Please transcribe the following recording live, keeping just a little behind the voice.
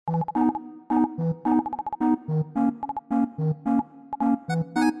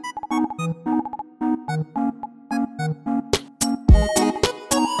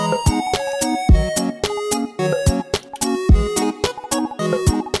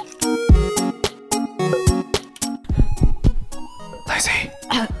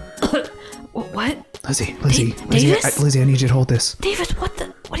What? Lizzie, Davis? I need you to hold this. Davis, what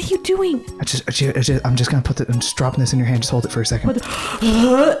are you doing? I'm just dropping this in your hand. Just hold it for a second.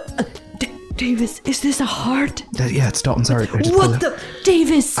 Davis, is this a heart? Yeah, it's Dalton's heart.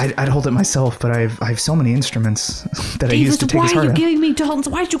 Davis? I'd hold it myself, but I have so many instruments that I use to take his heart out. Davis, why are you giving me Dalton's?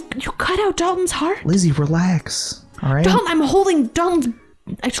 Why'd you cut out Dalton's heart? Lizzie, relax. All right. Dalton, I'm holding Dalton's.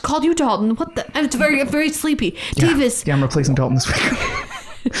 I just called you Dalton. What the? I'm very sleepy. Yeah, Davis. Yeah, I'm replacing Dalton this week.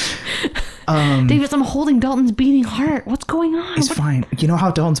 Davis, I'm holding Dalton's beating heart. What's going on? It's fine. You know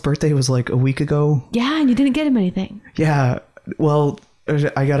how Dalton's birthday was like a week ago? Yeah, and you didn't get him anything. Yeah. Well,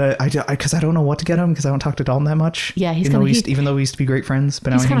 because I don't know what to get him because I don't talk to Dalton that much. Yeah, even though we used to be great friends,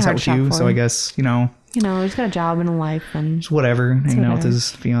 but now he hangs out with you. So I guess he's got a job and a life and whatever. Hanging out with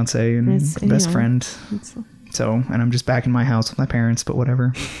his fiance and best friend. So, and I'm just back in my house with my parents, but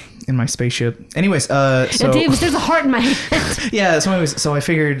whatever. In my spaceship. Anyways, Davis, there's a heart in my head. Yeah, so I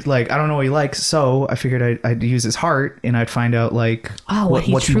figured, like, I don't know what he likes, so I figured I'd use his heart and I'd find out, like, what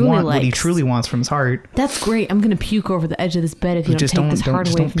he truly wants from his heart. That's great. I'm going to puke over the edge of this bed if you don't take this heart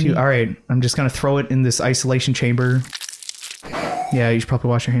away from me. All right, I'm just going to throw it in this isolation chamber. Yeah, you should probably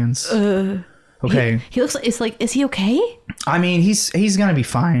wash your hands. Okay. He looks like, is he okay? I mean, he's gonna be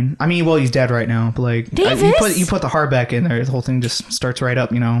fine. I mean, well, he's dead right now, but like, you put the heart back in there, the whole thing just starts right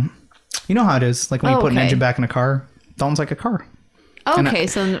up. You know how it is. Like when you put an engine back in a car, Dalton's like a car. Okay,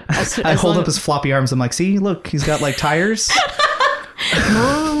 I hold up his floppy arms. I'm like, see, look, he's got like tires.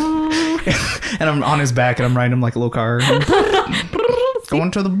 And I'm on his back, and I'm riding him like a little car.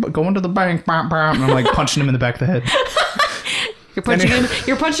 Going to the bank, and I'm like punching him in the back of the head.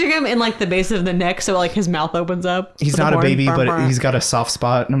 You're punching him in like the base of the neck, so like his mouth opens up. He's not a baby, but he's got a soft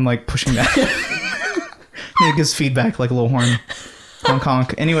spot, and I'm like pushing that. And it gives feedback like a little horn. Honk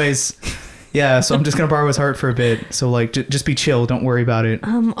honk. Anyways, yeah. So I'm just gonna borrow his heart for a bit. So like, just be chill. Don't worry about it.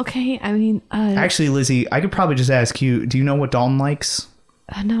 Okay. I mean, actually, Lizzie, I could probably just ask you. Do you know what Dalton likes?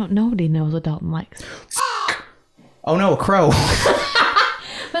 No, nobody knows what Dalton likes. Oh no, a crow.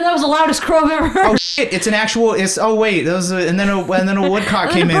 That was the loudest crow I've ever heard. Oh shit! It's an actual. And then a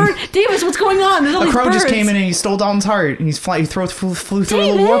woodcock came in. Davis, what's going on? A crow just came in and he stole Dalton's heart and he flew through a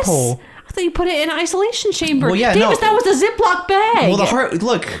little warp hole. I thought you put it in an isolation chamber. Well, yeah, Davis, that was a Ziploc bag. Well, the heart.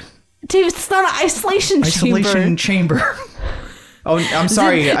 Look. Davis, it's not an isolation chamber. Oh, I'm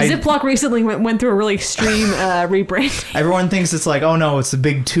sorry. Ziploc recently went through a really extreme rebrand. Everyone thinks it's like, oh no, it's a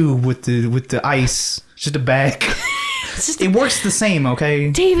big tube with the ice. It's just a bag. It works the same,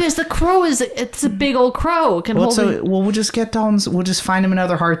 okay? Davis, the crow it's a big old crow. We'll just get Dalton's. We'll just find him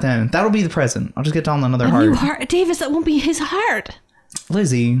another heart then. That'll be the present. I'll just get Dalton another heart. New heart, Davis. That won't be his heart.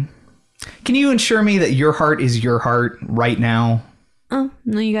 Lizzie, can you ensure me that your heart is your heart right now? Oh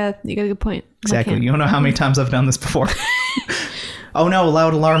no, you got a good point. Exactly. You don't know how many times I've done this before. Oh no,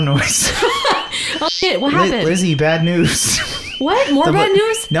 loud alarm noise. Oh shit! What happened? Lizzie, bad news. What? More bad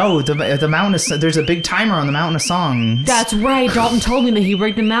news? No, the mountain is. There's a big timer on the Mountain of Songs. That's right. Dalton told me that he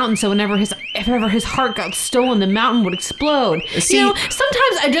rigged the mountain so if ever his heart got stolen, the mountain would explode. See,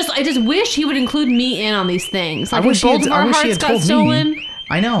 sometimes I just wish he would include me in on these things. Like I wish both of our hearts got stolen.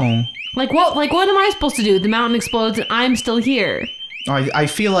 I know. Like what am I supposed to do? The mountain explodes and I'm still here. I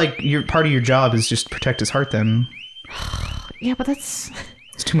feel like part of your job is just protect his heart then. Yeah, but that's...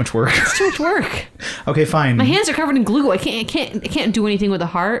 It's too much work. It's too much work. Okay, fine. My hands are covered in glue. I can't do anything with a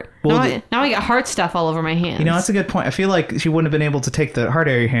heart. Well, now I got heart stuff all over my hands. You know, that's a good point. I feel like she wouldn't have been able to take the heart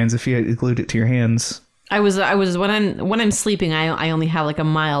out of your hands if you had glued it to your hands. I was when I'm sleeping, I only have like a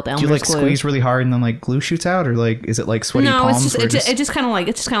mild Elmer's glue. Do you like squeeze really hard and then like glue shoots out, or like is it like sweaty palms? No, it's just kind of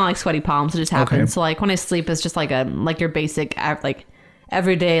like sweaty palms. It just happens. Okay. So like when I sleep, it's just like your basic like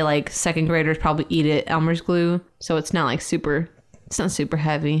everyday like second graders probably eat it Elmer's glue. So it's not like super. It's not super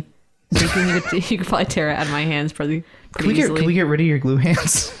heavy. So you could probably tear it out of my hands pretty easily. Can we get rid of your glue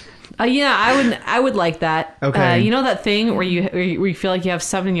hands? Yeah, I would like that. Okay. You know that thing where you feel like you have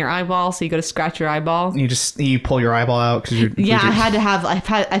something in your eyeball, so you go to scratch your eyeball. You pull your eyeball out because you're. Yeah,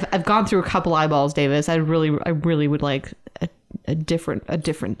 I've gone through a couple eyeballs, Davis. I really would like a different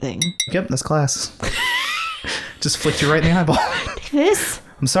thing. Yep, that's class. Just flicked you right in the eyeball. Davis.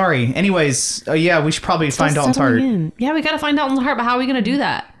 I'm sorry. Anyways, yeah, we should probably find Dalton's heart. Yeah, we gotta find Dalton's heart, but how are we gonna do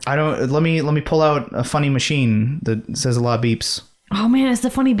that? Let me pull out a funny machine that says a lot of beeps. Oh man, it's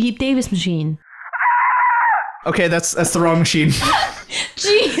the funny Beep Davis machine. Okay, that's the wrong machine.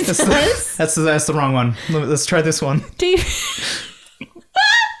 Jesus. Yes. That's the wrong one. Let's try this one.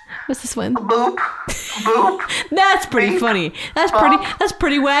 What's this one? That's pretty funny. That's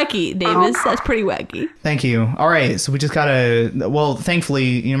pretty wacky, Davis. That's pretty wacky. Thank you. All right, so we just gotta. Well, thankfully,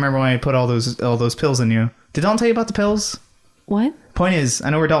 you remember when I put all those pills in you? Did Dalton tell you about the pills? What? Point is, I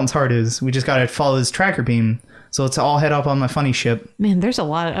know where Dalton's heart is. We just gotta follow his tracker beam, so it's all head up on my funny ship. Man,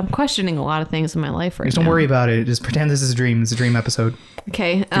 I'm questioning a lot of things in my life right now. Just don't worry about it. Just pretend this is a dream. It's a dream episode.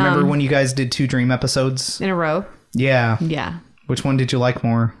 Okay. Remember when you guys did 2 dream episodes in a row? Yeah. Yeah. Which one did you like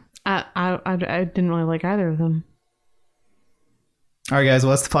more? I didn't really like either of them. All right, guys. Well,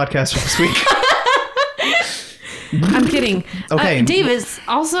 that's the podcast for this week. I'm kidding. Okay. Davis,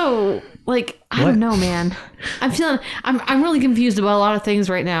 also, like, I don't know, man. I'm really confused about a lot of things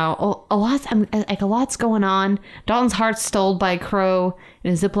right now. A lot's going on. Dalton's heart's stolen by a crow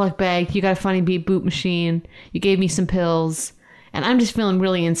in a Ziploc bag. You got a funny beat boot machine. You gave me some pills. And I'm just feeling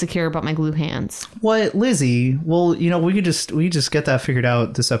really insecure about my glue hands. What, Lizzie? Well, we could just get that figured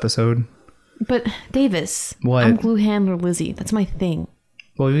out this episode. But Davis, what? I'm glue handler Lizzie. That's my thing.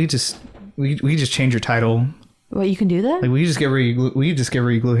 Well, we just change your title. What, you can do that? Like we just get rid of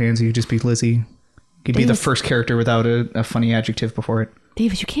your glue hands. And you just be Lizzie. You'd be the first character without a funny adjective before it.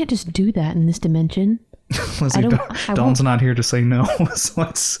 Davis, you can't just do that in this dimension. Lizzie, Dawn's not here to say no. So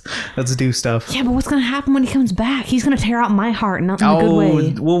let's do stuff. Yeah, but what's gonna happen when he comes back? He's gonna tear out my heart, not in a good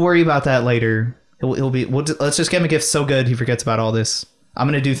way. We'll worry about that later. Let's just get him a gift so good he forgets about all this. I'm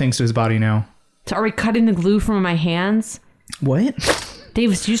gonna do things to his body now. So are we cutting the glue from my hands? What?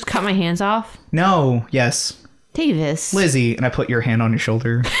 Davis, did you just cut my hands off? No. Yes. Davis. Lizzie, and I put your hand on your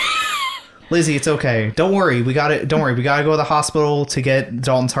shoulder. Lizzie, it's okay. Don't worry. We got it. Don't worry. We got to go to the hospital to get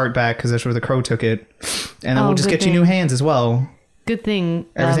Dalton's heart back because that's where the crow took it. And then we'll just get you new hands as well. Good thing.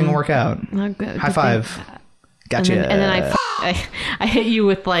 Everything will work out. High five. Gotcha. And then I hit you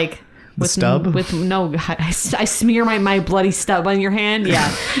with like... The stub? I smear my bloody stub on your hand.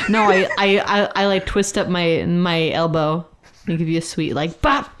 Yeah. No, I like twist up my elbow and give you a sweet like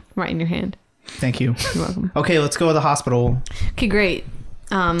bop right in your hand. Thank you. You're welcome. Okay, let's go to the hospital. Okay, great.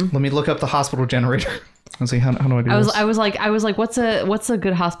 Let me look up the hospital generator. Let's see how do I do this? I was like, what's a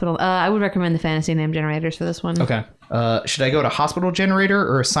good hospital? I would recommend the fantasy name generators for this one. Okay. Should I go to hospital generator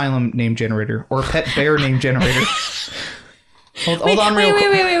or asylum name generator or pet bear name generator? Hold on real quick.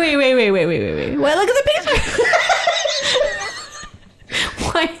 Wait. What? Look at the picture.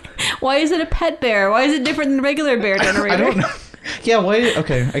 Why is it a pet bear? Why is it different than a regular bear generator? I don't know. Yeah, why?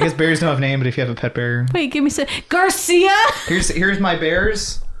 Okay, I guess bears don't have a name, but if you have a pet bear... Wait, give me some... Garcia? Here's my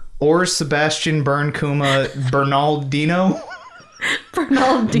bears. Or Sebastian, Bern, Kuma, Bernardino.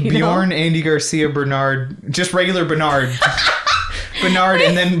 Bjorn, Andy Garcia, Bernard. Just regular Bernard. Bernard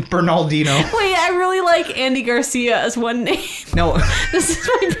and then Bernardino. Wait, I really like Andy Garcia as one name. No. This is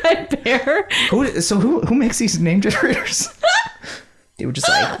my pet bear. Who makes these name generators? They were just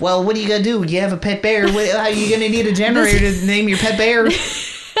like, well, what are you going to do? You have a pet bear. How are you going to need a generator to name your pet bear?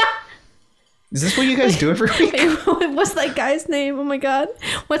 Is this what you guys do every week? What's that guy's name? Oh my God.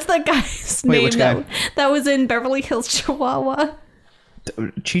 What's that guy's name? Which guy? That was in Beverly Hills, Chihuahua.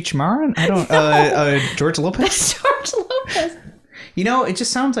 Cheech Marin? I don't... George Lopez? George Lopez. It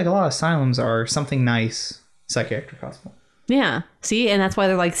just sounds like a lot of asylums are something nice. Psychiatric hospital. Yeah. See? And that's why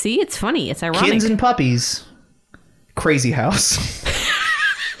they're like, see? It's funny. It's ironic. Kittens and puppies. Crazy house.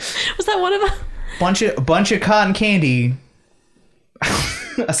 Was that one of them? Bunch of cotton candy.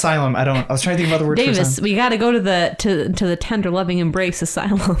 Asylum. I was trying to think about the word. Davis, we got to go to the tender loving embrace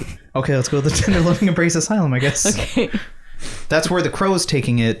asylum. Okay, let's go to the tender loving embrace asylum, I guess. Okay. That's where the crow's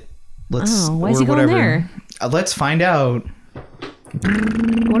taking it. Why is he going there? Let's find out.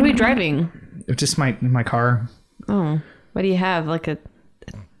 What are we driving? Just my car. Oh, what do you have? Like a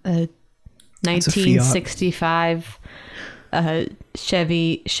 1965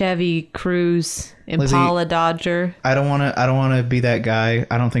 Chevy Cruise Impala Lizzie, Dodger. I don't want to be that guy.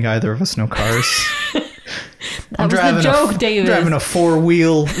 I don't think either of us know cars. I'm driving the joke, David. I'm driving a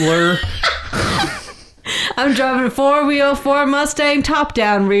 4-wheeler. I'm driving a 4-wheel Ford Mustang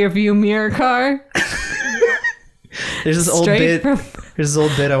top-down rear-view mirror car. There's this old bit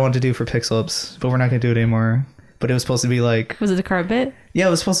I wanted to do for Pixel-Ups, but we're not going to do it anymore. But it was supposed to be like... Was it a car bit? Yeah, it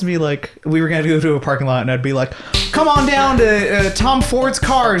was supposed to be like... We were going to go to a parking lot and I'd be like, come on down to Tom Ford's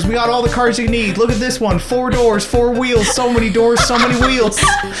Cars. We got all the cars you need. Look at this one. 4 doors, 4 wheels, so many doors, so many wheels.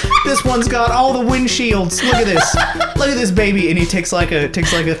 This one's got all the windshields. Look at this. Look at this baby. And he takes like a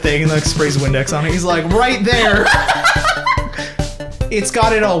thing and like sprays Windex on it. He's like, right there. It's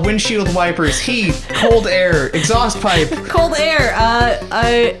got it all. Windshield wipers, heat, cold air, exhaust pipe. Cold air,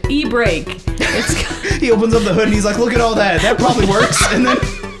 e-brake. He opens up the hood and he's like, look at all that. That probably works. And then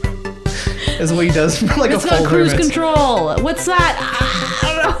is what he does. Like It's a got full cruise grimace. control. What's that? I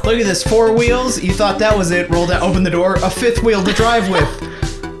don't know. Look at this, 4 wheels. You thought that was it. Rolled out, opened the door. A 5th wheel to drive with.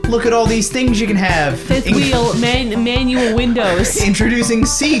 Look at all these things you can have. Fifth wheel, manual windows. Introducing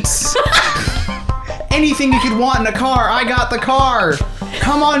seats. Anything you could want in a car. I got the car.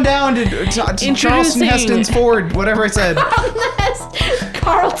 Come on down to Charleston Heston's Ford. Whatever I said.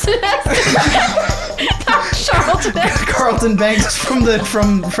 Carlton Heston. Charlton Heston. Carlton Banks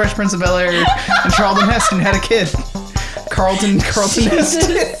from Fresh Prince of Bel-Air and Charlton Heston had a kid. Carlton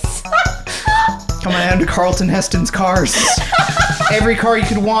Heston. Come on down to Carlton Heston's cars. Every car you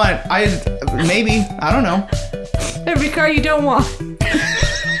could want. I don't know. Every car you don't want.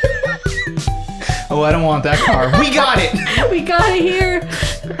 Oh, I don't want that car. We got it. We got it here.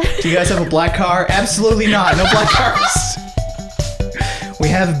 Do you guys have a black car? Absolutely not. No black cars. We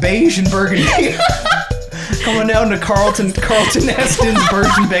have beige and burgundy. Come on down to Carlton Heston's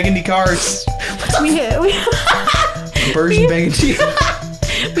beige and burgundy cars. Beige and burgundy.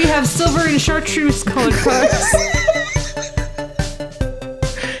 We have silver and chartreuse colored cars.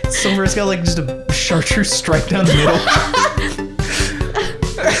 Silver's got like just a chartreuse stripe down the middle.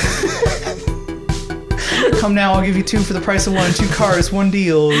 Come now, I'll give you 2 for the price of 1. 2 cars, 1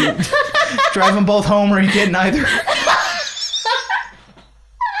 deal. Drive them both home or you get neither.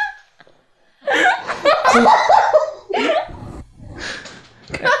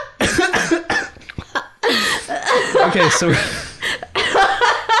 Okay, so...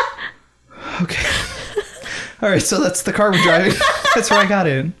 Okay. Alright, so that's the car we're driving. That's where I got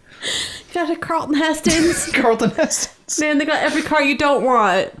it. Got a Carlton Heston's. Carlton Heston's. Man, they got every car you don't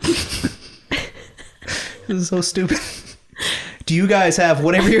want. This is so stupid. Do you guys have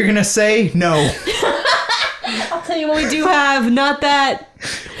whatever you're gonna say? No. I'll tell you what we do have. Not that.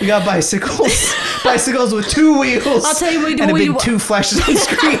 We got bicycles. Bicycles with 2 wheels. I'll tell you what we do. And a big 2 flashes on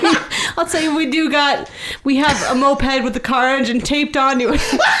screen. I'll tell you what we do got. We have a moped with the car engine taped onto it.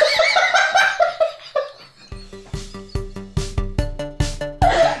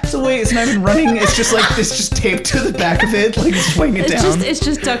 So wait, it's not even running. It's just like it's just taped to the back of it, like swing it down. It's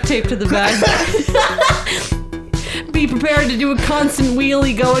just duct taped to the back. Be prepared to do a constant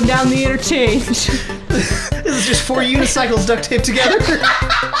wheelie going down the interchange. This is just 4 unicycles duct taped together.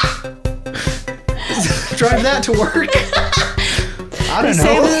 Drive that to work. I don't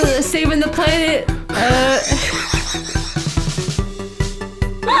know. Saving the planet.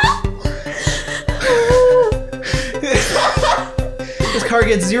 This car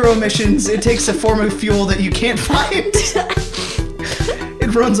gets 0 emissions. It takes a form of fuel that you can't find.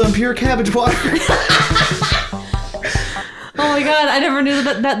 It runs on pure cabbage water. Oh my god, I never knew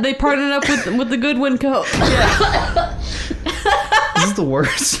that they partnered up with the Goodwin Co. Yeah. This is the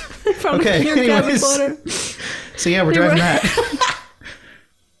worst. Okay, anyways. So yeah, we're driving that.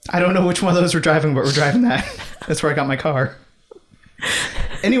 I don't know which one of those we're driving, but we're driving that. That's where I got my car.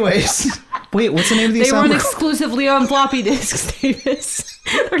 Anyways. Wait, what's the name of the They weren't exclusively on floppy disks, Davis.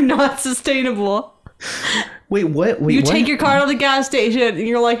 They're not sustainable. Wait, what? Wait, you take your car to the gas station and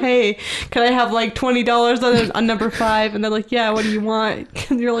you're like, hey, can I have like $20 on number 5? And they're like, yeah, what do you want?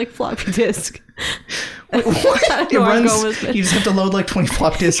 And you're like, floppy disk. Wait, what? It runs, you just have to load like 20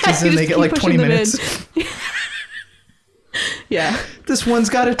 flop disks and they get like 20 minutes. Yeah. This one's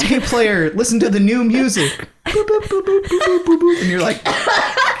got a tape player. Listen to the new music. Boop, boop, boop, boop, boop, boop, boop, boop. And you're like,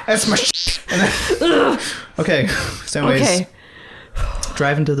 that's my shit. And then, okay. So anyways. Okay.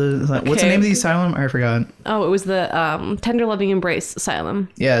 Driving to the... What's the name of the asylum? I forgot. Oh, it was the Tender Loving Embrace Asylum.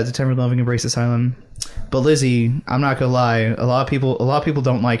 Yeah, the Tender Loving Embrace Asylum. But Lizzie, I'm not gonna lie. A lot of people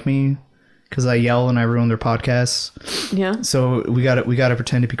don't like me because I yell and I ruin their podcasts. Yeah. So we gotta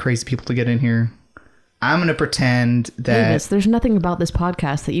pretend to be crazy people to get in here. I'm gonna pretend that... Davis, there's nothing about this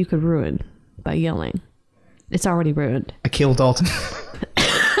podcast that you could ruin by yelling. It's already ruined. I killed Dalton.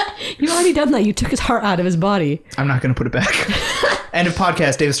 You've already done that. You took his heart out of his body. I'm not gonna put it back. End of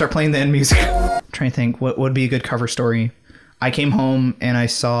podcast. David, start playing the end music. I'm trying to think what would be a good cover story. I came home and I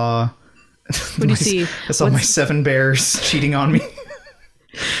saw... What do you see? I saw my 7 bears cheating on me.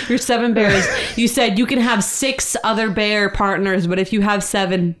 Your 7 bears. You said you can have 6 other bear partners, but if you have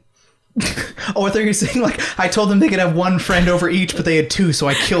 7... Oh, I thought you were saying like I told them they could have 1 friend over each, but they had 2, so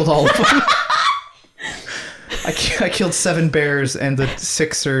I killed all of them. I killed 7 bears, and the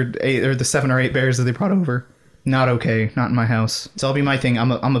 6 or 8 or the 7 or 8 bears that they brought over. Not okay. Not in my house. So that'll be my thing.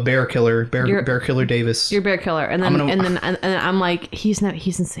 I'm a bear killer. Bear killer Davis. You're bear killer, and then I'm like, he's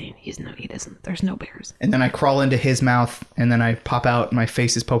insane. He doesn't. There's no bears. And then I crawl into his mouth, and then I pop out. My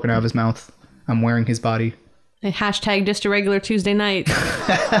face is poking out of his mouth. I'm wearing his body. Hashtag just a regular Tuesday night.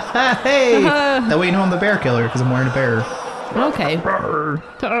 Hey! That way you know I'm the bear killer because I'm wearing a bear. Okay.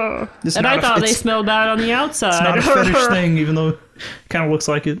 And I thought they smelled bad on the outside. It's not a fetish thing, even though it kind of looks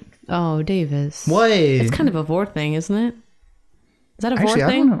like it. Oh, Davis. What? It's kind of a vor thing, isn't it? Is that a vor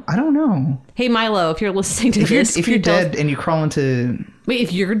Actually, thing? I don't know. Hey, Milo, if you're listening to this. If you're dead and you crawl into... Wait,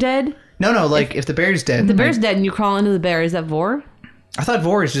 if you're dead? No, like, if the bear's dead... The bear's dead and you crawl into the bear, is that vor? I thought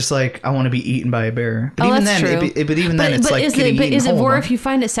vor is just like, I want to be eaten by a bear. But Oh, even that's then, true. it's like getting eaten is it whole. vor if you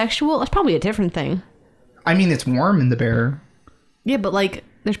find it sexual? That's probably a different thing. I mean, it's warm in the bear. Yeah, but like,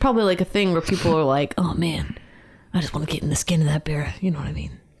 there's probably like a thing where people are like, oh man, I just want to get in the skin of that bear. You know what I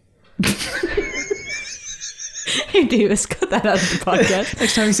mean? Hey, Davis, cut that out of the podcast.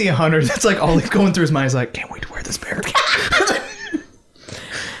 Next time you see a hunter, that's like all going through his mind is like, can't wait to wear this bear.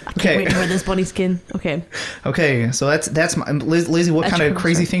 Can't wait to wear this bunny skin. Okay. Okay, so that's my... Lizzie, what kind of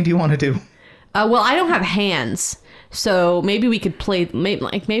crazy thing do you want to do? Well, I don't have hands, so maybe we could play...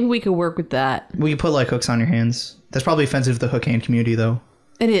 Maybe we could work with that. We could put, like, hooks on your hands. That's probably offensive to the hook hand community, though.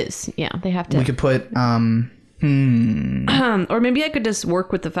 It is. Yeah, they have to... We could put... Or maybe I could just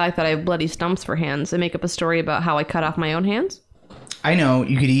work with the fact that I have bloody stumps for hands and make up a story about how I cut off my own hands. I know.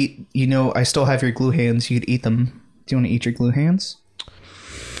 You could eat... You know, I still have your glue hands. You could eat them. Do you want to eat your glue hands?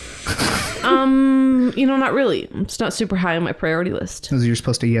 You know, not really. It's not super high on my priority list. Because you're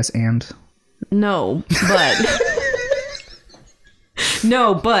supposed to yes and. No, but...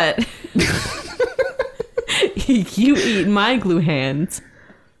 No, but... You eat my glue hands.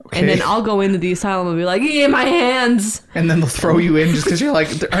 Okay. And then I'll go into the asylum and be like, yeah, my hands. And then they'll throw you in just because you're like,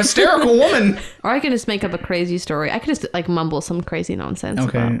 a hysterical woman. Or I could just make up a crazy story. I could just like mumble some crazy nonsense.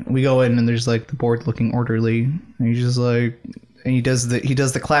 Okay, we go in and there's like the board looking orderly. And he's just like... And he does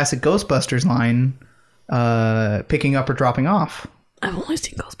the classic Ghostbusters line, picking up or dropping off. I've only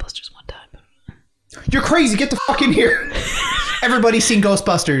seen Ghostbusters one time. You're crazy! Get the fuck in here! Everybody's seen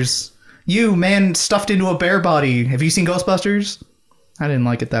Ghostbusters. You, man, stuffed into a bear body. Have you seen Ghostbusters? I didn't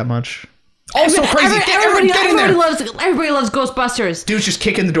like it that much. Also crazy! Everybody loves Ghostbusters. Dude's just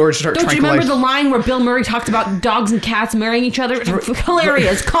kicking the door to start. Don't you remember the line where Bill Murray talked about dogs and cats marrying each other?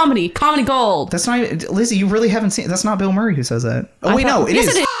 Hilarious comedy gold. That's not even, Lizzie. You really haven't seen. That's not Bill Murray who says that. Oh wait, no, it is.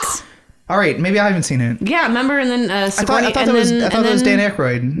 Yes, it is. All right, maybe I haven't seen it. Yeah, remember? And then I thought it was Dan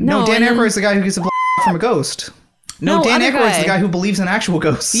Aykroyd. No, Dan Aykroyd's the guy who gets a from a ghost. No, Dan Aykroyd's the guy who believes in actual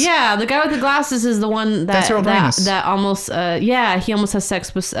ghosts. Yeah, the guy with the glasses is the one that almost he almost has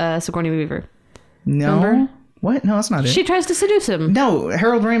sex with Sigourney Weaver. No. Remember? What? No, that's not it. She tries to seduce him. No,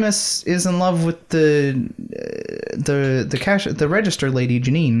 Harold Ramis is in love with the register lady,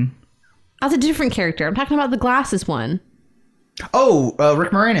 Janine. That's a different character. I'm talking about the glasses one. Oh,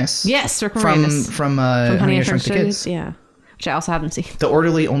 Rick Moranis. Yes, Rick Moranis. From Honey, I Shrunk the Kids. Yeah, which I also haven't seen. The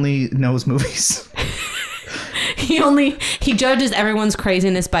orderly only knows movies. He judges everyone's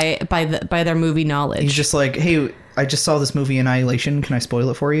craziness by their movie knowledge. He's just like, hey, I just saw this movie Annihilation. Can I spoil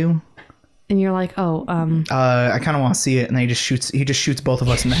it for you? And you're like, oh, I kind of want to see it. And then he just shoots both of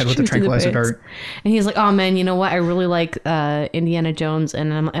us in the head with a tranquilizer dart. And he's like, oh man, you know what? I really like Indiana Jones.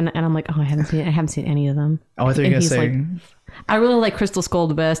 And I'm like, oh, I haven't seen any of them. Oh, I thought you were gonna say. Like, I really like Crystal Skull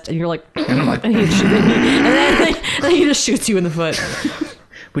the best. And you're like, and I'm like, and then he just shoots you in the foot.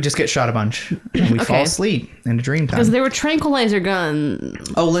 We just get shot a bunch and we fall asleep into dream time. Because they were tranquilizer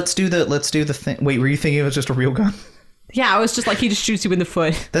guns. Oh, let's do the thing. Wait, were you thinking it was just a real gun? Yeah, I was just like, he just shoots you in the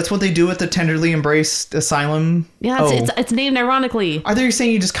foot. That's what they do at the Tenderly Embraced Asylum. Yeah, it's named ironically. Are they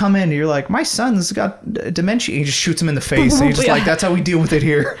saying you just come in and you're like, my son's got dementia? And he just shoots him in the face. And you're just like, that's how we deal with it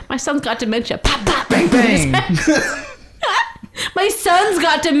here. My son's got dementia. Pop, pop. Bang, bang. My son's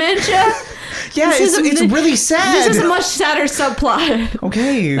got dementia. Yeah, it's really sad. This is a much sadder subplot.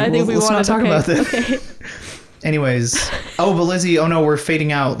 Okay, let's not talk about this. Okay. Anyways, but Lizzie, oh no, we're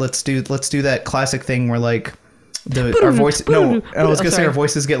fading out. Let's do that classic thing where like our voice. No, I was gonna say our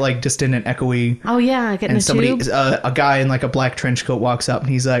voices get like distant and echoey. Oh yeah, and somebody, a guy in like a black trench coat walks up and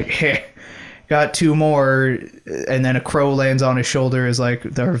he's like, "Hey, got two more," and then a crow lands on his shoulder as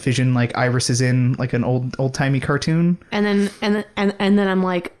like our vision like Iris is in like an old timey cartoon. And then I'm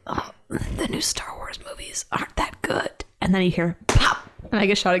like, oh, the new Star Wars movies aren't that good. And then you hear pop, and I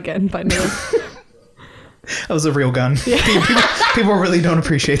get shot again by me. That was a real gun. Yeah. People really don't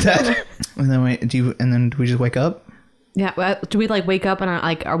appreciate that. And then do we just wake up? Yeah. Do we like wake up and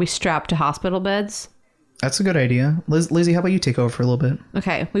are we strapped to hospital beds? That's a good idea. Lizzie, how about you take over for a little bit?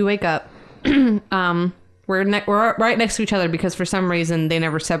 Okay, we wake up. We're right next to each other because for some reason they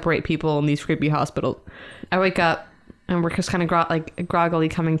never separate people in these creepy hospitals. I wake up and we're just kind of groggily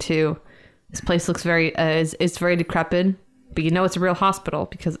coming to. This place looks very it's very decrepit. But you know it's a real hospital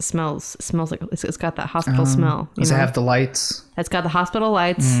because it smells like it's got that hospital smell. Does it have the lights? It's got the hospital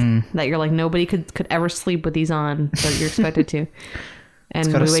lights that you're like nobody could ever sleep with these on, but you're expected to. And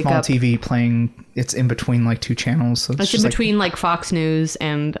it's got a we wake small up, TV playing. It's in between like two channels. So it's in between like Fox News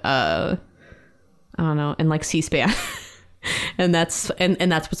and I don't know, and like C-SPAN. And that's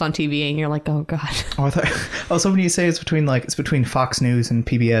what's on TV, and you're like, oh god. Oh, I was hoping you say it's between Fox News and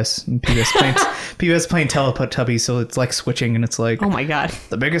PBS, and PBS playing Teletubbies, so it's like switching, and it's like, oh my god,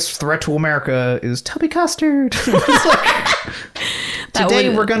 the biggest threat to America is Tubby Custard. It's like,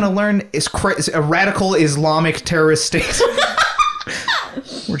 today we're gonna learn is a radical Islamic terrorist state.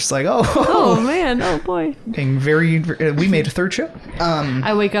 We're just like, oh man, oh boy, getting very. We made a third show.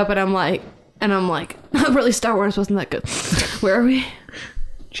 I wake up and I'm like, really, Star Wars wasn't that good. Where are we?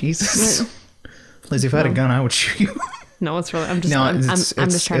 Jesus. Lizzie, if I had a gun, I would shoot you. No, it's really. I'm just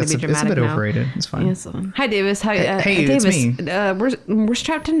trying to be dramatic. It's a bit now. overrated. It's fine. Yeah, so. Hi, Davis. Hey, Davis. It's me. We're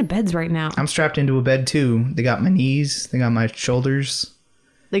strapped into beds right now. I'm strapped into a bed too. They got my knees. They got my shoulders.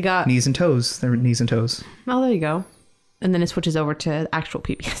 They got knees and toes. They're knees and toes. Oh, there you go. And then it switches over to actual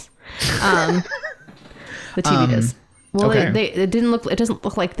PBS. The TV does. Well, okay. It doesn't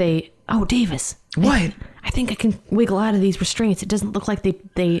look like they. Oh, Davis. What? I think I can wiggle out of these restraints. It doesn't look like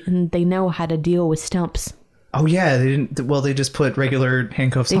they know how to deal with stumps. Oh yeah, they didn't. Well, they just put regular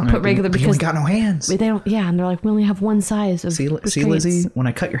handcuffs on. They put regular because they got no hands. They don't. Yeah, and they're like, we only have one size of See, restraints. Lizzie, when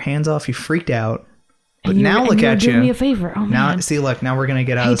I cut your hands off, you freaked out. But now look at you. Doing me a favor. Oh now, man. See, look. Now we're gonna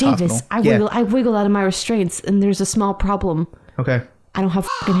get out hey, of this Davis, hospital. I wiggled out of my restraints, and there's a small problem. Okay. I don't have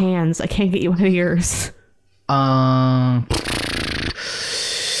fucking hands. I can't get you one of yours.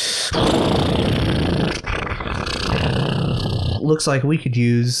 Looks like we could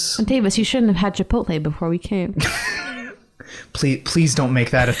use. Davis, you shouldn't have had Chipotle before we came. Please don't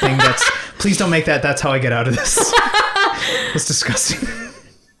make that a thing. Please don't make that. That's how I get out of this. That's disgusting.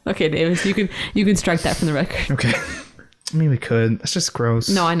 Okay, Davis, you can strike that from the record. Okay. I mean, we could. That's just gross.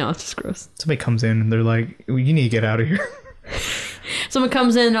 No, I know it's just gross. Somebody comes in and they're like, "You need to get out of here." Someone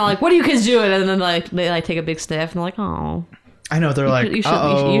comes in and they're like, "What are you kids doing?" And then they take a big sniff and they're like, "Oh." I know they're like, you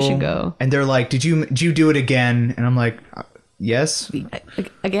should go. And they're like, "Did you do it again?" And I'm like, "Yes."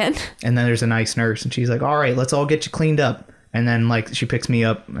 Again? And then there's a nice nurse and she's like, "All right, let's all get you cleaned up." And then like she picks me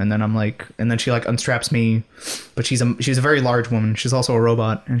up and then I'm like, and then she like unstraps me, but she's a very large woman. She's also a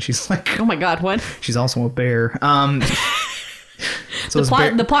robot and she's like, oh my god, what? She's also a bear. So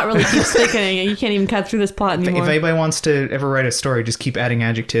the plot really keeps thickening and you can't even cut through this plot anymore. If anybody wants to ever write a story, just keep adding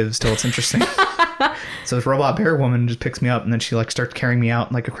adjectives till it's interesting. So this robot bear woman just picks me up and then she like starts carrying me out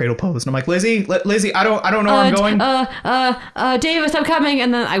in like a cradle pose and I'm like, Lizzie, I don't know where I'm going. Davis, I'm coming.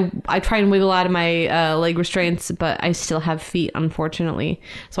 And then I try and wiggle out of my leg restraints, but I still have feet, unfortunately.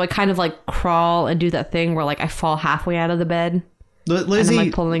 So I kind of like crawl and do that thing where like I fall halfway out of the bed. Lizzie,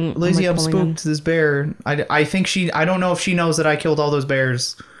 I'm spooked this bear. I think I don't know if she knows that I killed all those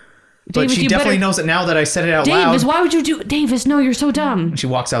bears. But Davis, she definitely knows it now that I said it out loud. Davis, why would you do Davis, no, you're so dumb. She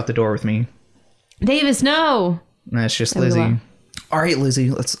walks out the door with me. Davis, no. And that's just Lizzie. All right, Lizzie,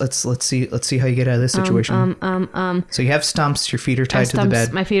 let's see how you get out of this situation. So you have stumps, your feet are tied to the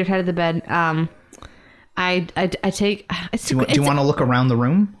bed. My feet are tied to the bed. I take. Do you want to look around the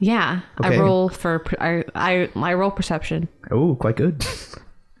room? Yeah, okay. I roll perception. Oh, quite good.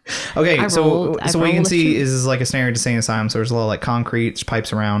 Okay, so what you can see is like a standard insane asylum. So there's a lot of like concrete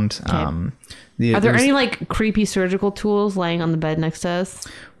pipes around. Okay. Are there any like creepy surgical tools laying on the bed next to us?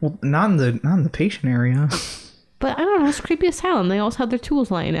 Well, not in the patient area. But I don't know, it's a creepy asylum. They always have their tools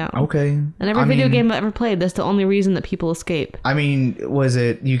laying out. Okay. And every video game I ever played, that's the only reason that people escape. I mean, was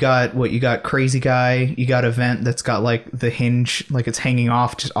it, you got crazy guy, you got a vent that's got like the hinge, like it's hanging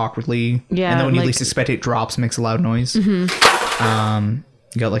off just awkwardly. Yeah. And then when you least expect it, drops, makes a loud noise. Mm-hmm.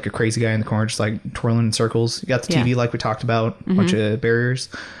 You got like a crazy guy in the corner just like twirling in circles. You got the TV like we talked about, a bunch of barriers.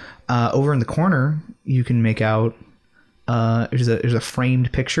 Over in the corner, you can make out there's a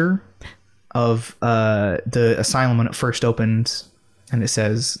framed picture of the asylum when it first opened, and it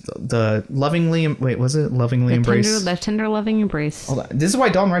says the lovingly embrace. The tender loving embrace. Hold on. This is why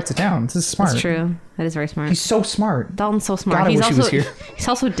Dalton writes it down. This is smart. That's true. That is very smart. He's so smart. Dalton's so smart. God, I wish he was here. He's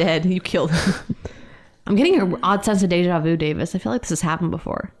also dead. You killed him. I'm getting an odd sense of deja vu, Davis. I feel like this has happened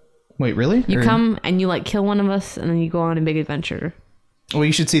before. Wait, really? You come and you like kill one of us, and then you go on a big adventure. Well,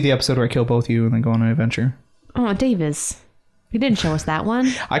 you should see the episode where I kill both you and then go on an adventure. Oh, Davis. You didn't show us that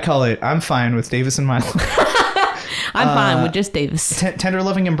one. I call it, I'm fine with Davis and Milo. I'm fine with just Davis. Tender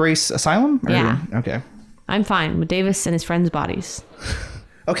loving embrace asylum? Yeah. Okay. I'm fine with Davis and his friends' bodies.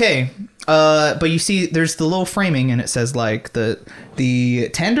 Okay. But you see, there's the little framing, and it says like the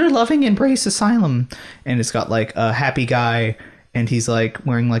tender, loving embrace asylum, and it's got like a happy guy, and he's like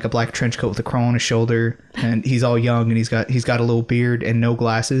wearing like a black trench coat with a crow on his shoulder, and he's all young, and he's got a little beard and no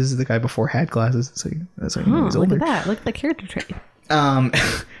glasses. The guy before had glasses, so that's like he's older. Look at that! Look at the character trait.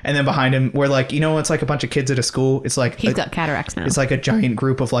 And then behind him, we're like, it's like a bunch of kids at a school. It's like he's got cataracts now. It's like a giant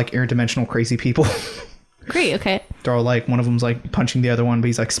group of like interdimensional crazy people. Great. Okay. They're all like, one of them's like punching the other one, but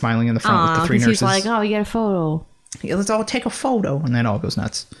he's like smiling in the front with the three nurses. He's like, oh, you get a photo. Yeah, let's all take a photo, and then it all goes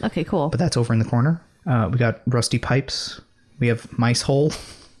nuts. Okay, cool. But that's over in the corner. We got rusty pipes. We have mice hole.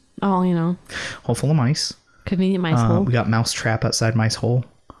 Oh, Hole full of mice. Convenient mice hole. We got mouse trap outside mice hole.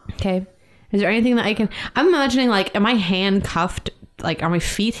 Okay. Is there anything that I can... I'm imagining, like, am I handcuffed? Like, are my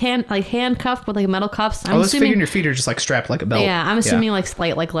feet handcuffed with, like, metal cuffs? I was figuring your feet are just, like, strapped like a belt. Yeah, I'm assuming, like,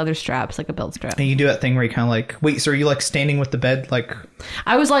 slight, like, leather straps, like a belt strap. And you do that thing where you kind of, like... Wait, so are you, like, standing with the bed, like...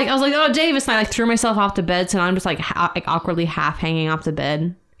 I was like, oh, Davis, and I, like, threw myself off the bed, so now I'm just, like, awkwardly half hanging off the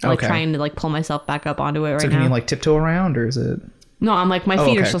bed. Like, trying to, like, pull myself back up onto it right now. So can you, like, tiptoe around, or is it... No, I'm, like, my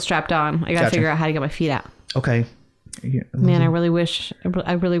feet are still strapped on. I gotta figure out how to get my feet out. Okay. Yeah, man, I really wish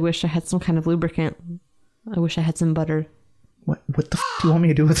I had some kind of lubricant. I wish I had some butter. What the f*** do you want me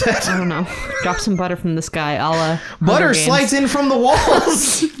to do with that? I don't know. Drop some butter from the sky. Butter slides in from the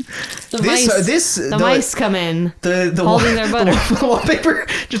walls. The mice come in. The holding their butter. The wallpaper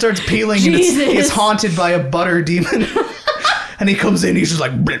just starts peeling, and it's haunted by a butter demon. And he comes in, he's just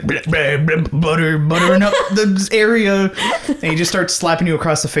like bleh, bleh, bleh, bleh, buttering up the area, and he just starts slapping you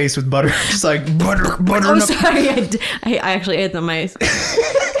across the face with butter, just like butter. Oh, sorry, I actually ate the mice.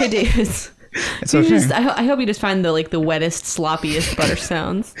 Hey, Davis. It's okay. I hope you just find the wettest, sloppiest butter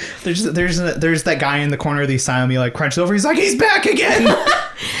sounds. There's that guy in the corner of the asylum. He like crunches over. He's like, he's back again.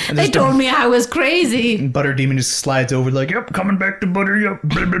 They told me I was crazy. And Butter Demon just slides over like, yep, coming back to Butter. Yep,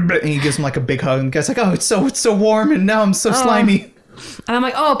 blah, blah, blah. And he gives him like a big hug. And the guy's like, oh, it's so warm, and now I'm so slimy. And I'm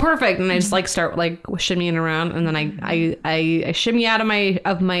like, oh, perfect. And I just like start like shimmying around, and then I shimmy out of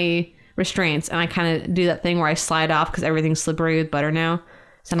my restraints, and I kind of do that thing where I slide off because everything's slippery with butter now.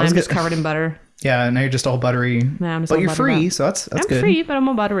 So now I'm just covered in butter. Yeah, now you're just all buttery. But you're free, so that's good. I'm free, but I'm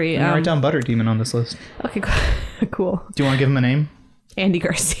all buttery. I'm write down Butter Demon on this list. Okay, cool. Do you want to give him a name? Andy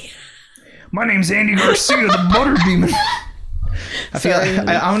Garcia. My name's Andy Garcia, the Butter Demon. I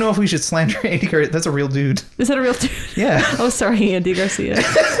don't know if we should slander Andy Garcia. That's a real dude. Is that a real dude? Yeah. Oh, sorry, Andy Garcia.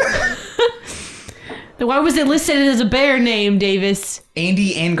 Why was it listed as a bear name, Davis?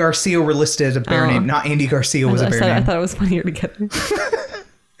 Andy and Garcia were listed as a bear name. Not Andy Garcia was a bear name. I thought it was funnier together.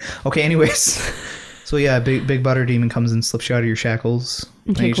 Okay, anyways. So yeah, big Butter Demon comes and slips you out of your shackles.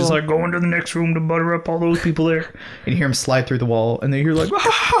 Okay, and he's just like, go into the next room to butter up all those people there. And you hear him slide through the wall, and then you're like,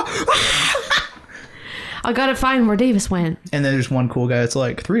 I gotta find where Davis went. And then there's one cool guy that's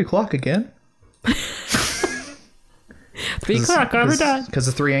like, 3:00 again? 3:00 every day. Because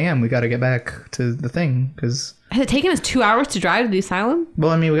it's 3 a.m. We got to get back to the thing. Has it taken us 2 hours to drive to the asylum?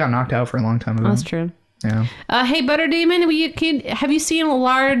 Well, I mean, we got knocked out for a long time ago. Oh, that's true. Yeah. Hey, Butter Demon, have you seen a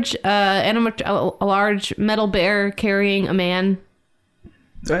large metal bear carrying a man?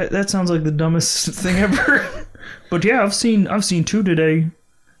 That sounds like the dumbest thing ever. But yeah, I've seen two today.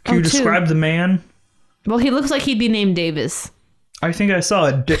 Can you describe the man? Well, he looks like he'd be named Davis. I think I saw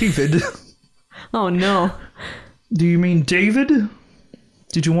a David. Oh no. Do you mean David?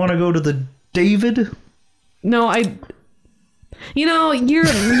 Did you want to go to the David? No, you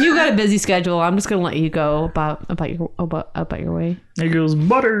got a busy schedule. I'm just gonna let you go about your way. There goes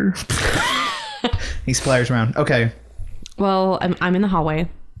Butter. He splatters around. Okay. Well, I'm in the hallway.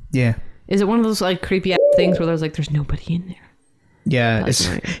 Yeah. Is it one of those like creepy ass things where there's nobody in there? Yeah,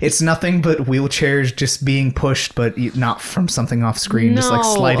 it's nothing but wheelchairs just being pushed, but not from something off screen, just like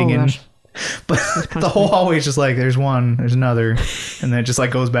sliding in. Gosh. But the whole hallway is just like, there's one, there's another, and then it just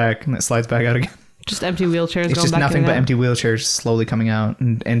like goes back and it slides back out again. Just empty wheelchairs. It's just nothing but empty wheelchairs slowly coming out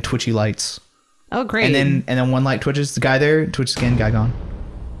and twitchy lights. Oh, great! And then one light twitches. The guy there twitches again. Guy gone.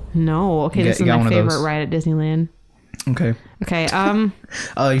 No, okay, this is my favorite ride at Disneyland. Okay. Okay.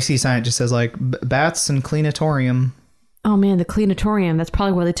 You see a sign that just says like bats and cleanatorium. Oh man, the cleanatorium. That's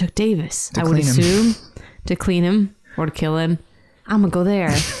probably where they took Davis. I would assume to clean him or to kill him. I'm gonna go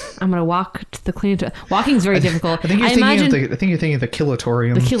there. I'm gonna walk to the cleanatorium. Walking is very difficult. I think you're thinking of the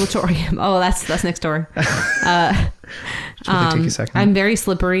killatorium. The killatorium. Oh, that's next door. Take a second. I'm very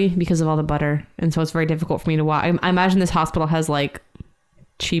slippery because of all the butter, and so it's very difficult for me to walk. I imagine this hospital has like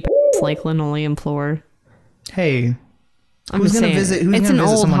cheap like linoleum floor. Hey, who's gonna visit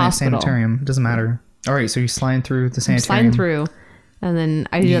someone at sanitarium? It doesn't matter. All right, so you're sliding through the sanitarium. Sliding through, and then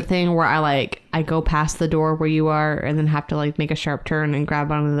I do that thing where I go past the door where you are, and then have to like make a sharp turn and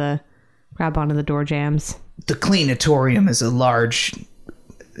grab onto grab onto the door jams. The cleanatorium is a large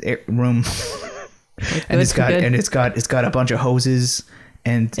room, and it's got a bunch of hoses,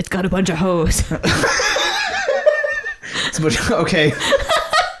 and it's got a bunch of hose. Okay.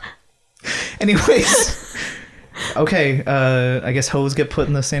 Anyways, okay. I guess hose get put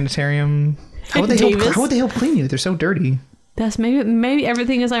in the sanitarium. How would they help clean you? They're so dirty. That's maybe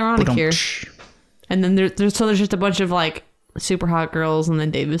everything is ironic here. And then there's just a bunch of like super hot girls, and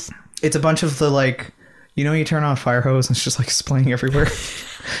then Davis. It's a bunch of the like, you turn on a fire hose and it's just like spraying everywhere.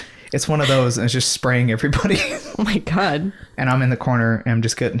 It's one of those, and it's just spraying everybody. Oh my god! And I'm in the corner, and I'm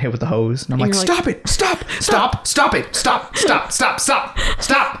just getting hit with the hose, and I'm like, stop it! Stop! Stop! Stop it! Stop! Stop! Stop! Stop!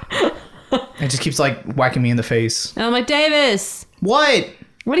 Stop! And it just keeps like whacking me in the face. And I'm like, Davis, what?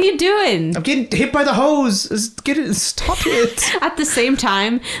 What are you doing? I'm getting hit by the hose. Stop it! At the same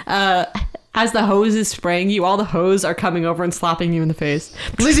time, as the hose is spraying you, all the hose are coming over and slapping you in the face.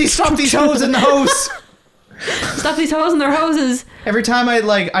 Lizzie, stop these hose in the hose! Stop these hose in their hoses. Every time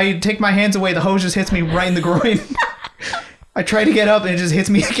I take my hands away, the hose just hits me right in the groin. I try to get up and it just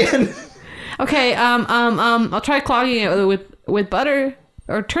hits me again. Okay, I'll try clogging it with butter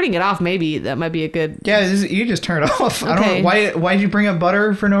or turning it off. Maybe that might be a good. Yeah, you just turn it off. Okay. I don't know why did you bring up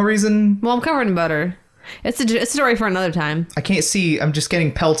butter for no reason? Well, I'm covered in butter. It's a story for another time. I can't see. I'm just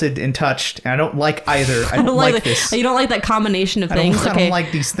getting pelted and touched, and I don't like either. I don't like this. You don't like that combination of things. I don't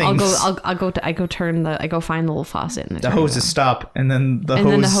like these things. I go find the little faucet. And the hoses stop, and then the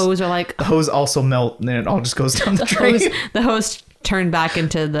hose are like the hose also melt, and then it all just goes down the drain. The hose turned back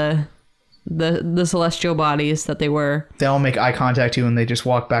into the celestial bodies that they were. They all make eye contact to you, and they just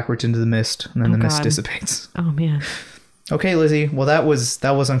walk backwards into the mist, and then the mist dissipates. Oh man. Okay, Lizzie. Well, that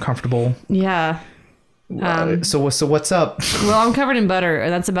was uncomfortable. Yeah. So what's up? Well, I'm covered in butter,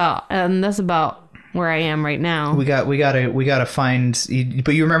 and that's about where I am right now. We gotta find.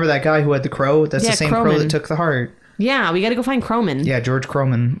 But you remember that guy who had the crow? That's the same Croman. crow that took the heart. Yeah, we gotta go find Croman. Yeah, George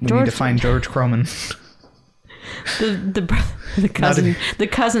Croman. We need to find George Croman. the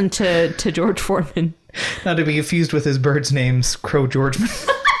cousin to George Foreman. Not to be confused with his birds' names, Crow Georgeman.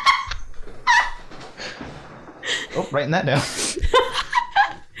 Oh, writing that down.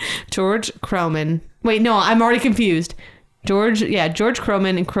 George Croman. Wait, no, I'm already confused. George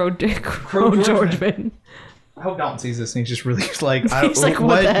Croman and Crow Georgeman. I hope Dalton sees this and he's just really like, he's like,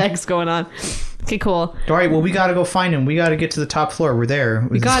 what the heck's going on? Okay, cool. All right, well, we gotta go find him. We gotta get to the top floor. We're there.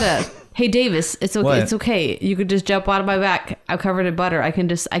 Hey, Davis, it's okay. What? It's okay. You could just jump out of my back. I'm covered in butter. I can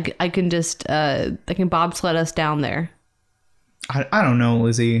bobsled us down there. I don't know,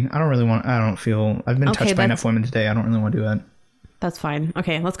 Lizzie. I've been touched by enough women today. I don't really want to do that. That's fine.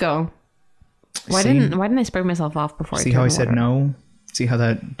 Okay, let's go. Why didn't I spray myself off before I see how I said no? See how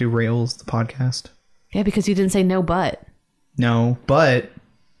that derails the podcast? Yeah, because you didn't say no, but. No, but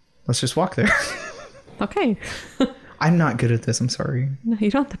let's just walk there. Okay. I'm not good at this. I'm sorry. No,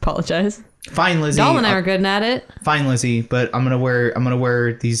 you don't have to apologize. Fine, Lizzie. Doll and I are good at it. Fine, Lizzie, but I'm gonna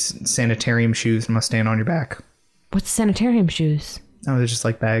wear these sanitarium shoes. I'm gonna stand on your back. What's sanitarium shoes? Oh, they're just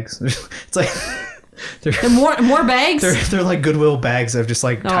like bags. It's like they're more bags. They're like Goodwill bags I've just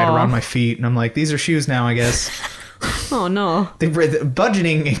like tied around my feet, and I'm like, these are shoes now, I guess. Oh no.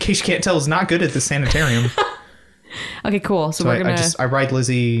 Budgeting, in case you can't tell, is not good at the sanitarium. Okay, cool. So we're gonna. I ride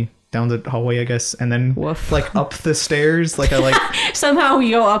Lizzie down the hallway, I guess, and then like up the stairs. Like I like somehow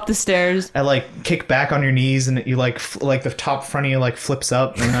we go up the stairs. I like kick back on your knees, and you like the top front of you like flips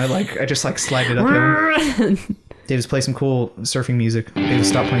up, and I just like slide it uphill. Davis, play some cool surfing music. Davis,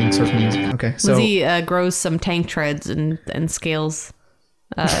 stop playing surfing music. Okay, so Lizzie grows some tank treads and scales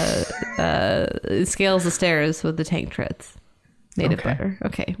scales the stairs with the tank treads. Made of butter.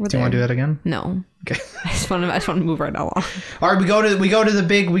 Okay, do you want to do that again? No. Okay. I just want to move right along. All right, we go to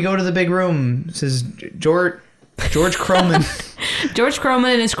the big room. This is George Croman. George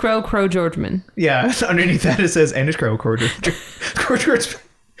Croman and his crow Georgeman. Yeah, underneath that it says and his crow George.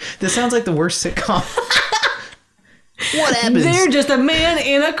 This sounds like the worst sitcom. What happens? They're just a man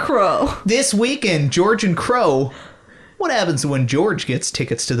and a crow. This weekend, George and Crow. What happens when George gets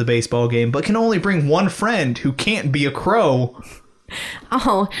tickets to the baseball game but can only bring one friend who can't be a crow?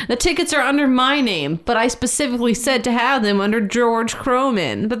 Oh, the tickets are under my name, but I specifically said to have them under George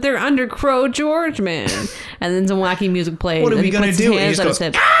Croman, but they're under Crow Georgeman. And then some wacky music plays. What are we going to do? And he just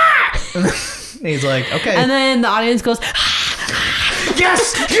goes, ah! And he's like, okay. And then the audience goes,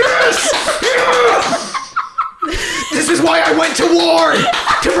 yes! This is why I went to war!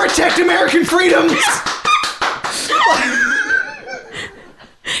 To protect American freedoms!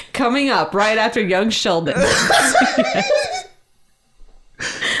 Coming up right after Young Sheldon.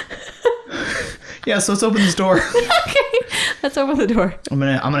 Yeah, so let's open this door. Okay. Let's open the door. I'm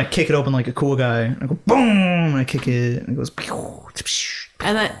gonna kick it open like a cool guy. And I go boom. And I kick it, and it goes.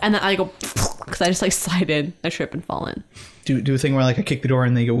 And then I go because I just like slide in, I trip and fall in. Do a thing where like I kick the door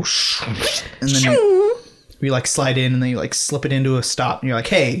and they go, and then you like slide in and then you like slip it into a stop and you're like,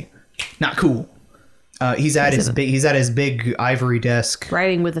 hey, not cool. He's at his big ivory desk,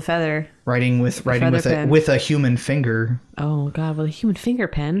 writing with a feather. Writing with a human finger. Oh god, with a human finger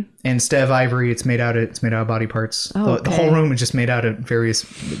pen. And instead of ivory, it's made out of body parts. Oh, the whole room is just made out of various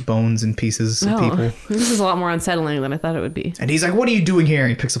bones and pieces of people. This is a lot more unsettling than I thought it would be. And he's like, "What are you doing here?" And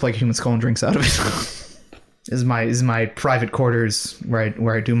he picks up like a human skull and drinks out of it. This is my private quarters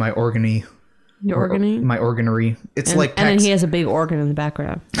where I do my organy. Your organy? My organery. It's like and then he has a big organ in the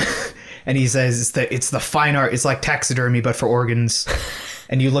background. And he says it's the fine art. It's like taxidermy, but for organs.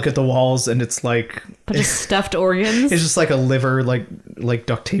 And you look at the walls, and it's like just stuffed organs. It's just like a liver, like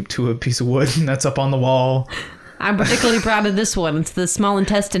duct taped to a piece of wood, and that's up on the wall. I'm particularly proud of this one. It's the small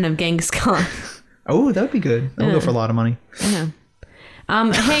intestine of Genghis Khan. Oh, that would be good. That would go for a lot of money. Yeah.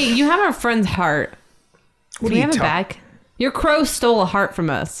 Hey, you have our friend's heart. Can we have it back? Your crow stole a heart from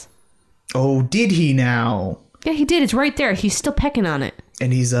us. Oh, did he now? Yeah, he did. It's right there. He's still pecking on it.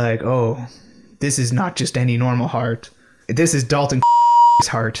 And he's like, oh, this is not just any normal heart. This is Dalton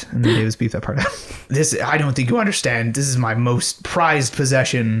heart. And then Davis beat that part out. I don't think you understand. This is my most prized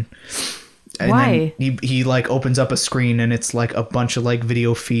possession. And why? Then he like opens up a screen and it's like a bunch of like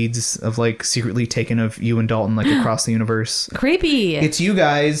video feeds of like secretly taken of you and Dalton like across the universe. Creepy. It's you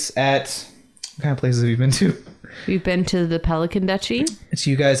guys at... What kind of places have you been to? We've been to the Pelican Duchy. It's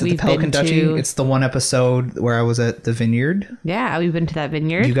you guys at the Pelican Duchy. It's the one episode where I was at the vineyard. Yeah, we've been to that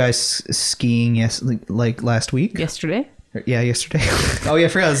vineyard. You guys skiing like last week? Yesterday. Yeah, yesterday. Oh yeah, I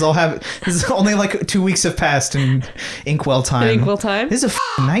forgot. This is only like 2 weeks have passed in Inkwell time. Inkwell time. This is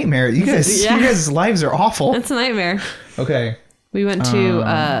a nightmare. You guys, yeah. You guys' lives are awful. It's a nightmare. Okay. We went to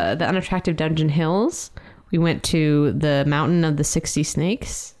the unattractive Dungeon Hills. We went to the Mountain of the 60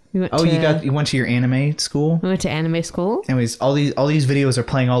 Snakes. We went you went to your anime school? We went to anime school. Anyways, all these videos are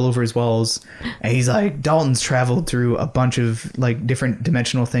playing all over his walls, and he's like, Dalton's traveled through a bunch of like different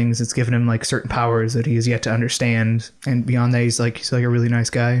dimensional things. It's given him like certain powers that he has yet to understand, and beyond that, he's like a really nice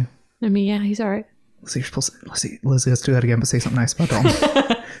guy. I mean, yeah, he's all right. Let's see, let's do that again, but say something nice about Dalton.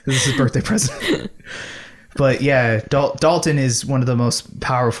 This is his birthday present. But yeah, Dalton is one of the most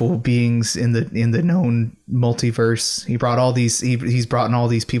powerful beings in the known multiverse. He brought all these. He's brought all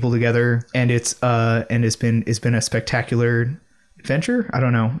these people together, and it's been a spectacular adventure. I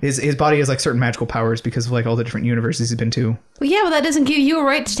don't know. His body has like certain magical powers because of like all the different universes he's been to. Well, yeah, well, that doesn't give you a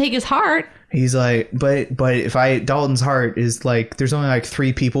right to take his heart. He's like, but if Dalton's heart is like, there's only like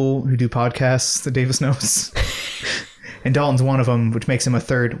 3 people who do podcasts that Davis knows, and Dalton's one of them, which makes him a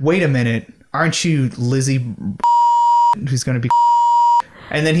third. Wait a minute. Aren't you Lizzie who's going to be...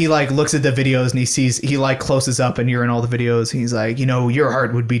 And then he like looks at the videos and he like closes up and you're in all the videos. He's like, your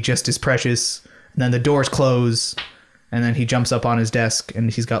heart would be just as precious. And then the doors close and then he jumps up on his desk and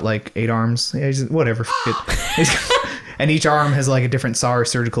he's got like 8 arms. Yeah, whatever. And each arm has like a different SAR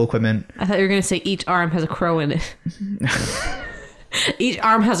surgical equipment. I thought you were going to say each arm has a crow in it. Each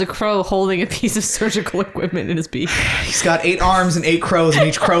arm has a crow holding a piece of surgical equipment in his beak. He's got 8 arms and 8 crows, and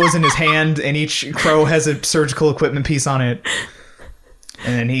each crow is in his hand, and each crow has a surgical equipment piece on it.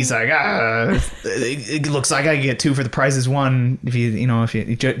 And then he's like, it looks like I get 2 for the price is 1. If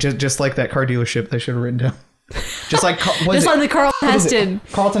you just like that car dealership, they should have written down. Just like the Carlton Heston.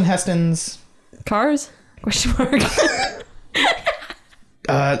 Carlton Heston's cars? Question mark.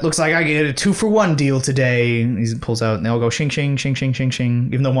 Looks like I get a 2-for-1 deal today. He pulls out and they all go shing, shing, shing, shing, shing, shing.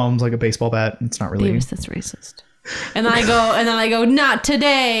 Even though one was like a baseball bat, it's not really. Davis, that's racist. And then I go, not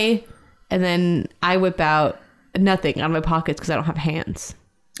today. And then I whip out nothing out of my pockets because I don't have hands.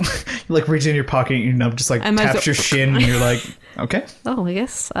 You like reach in your pocket and you just like taps your shin and you're like, okay. Oh, I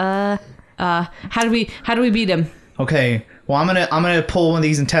guess. How do we beat him? Okay. Well, I'm gonna pull one of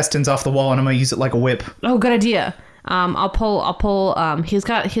these intestines off the wall and I'm gonna use it like a whip. Oh, good idea. I'll pull. He's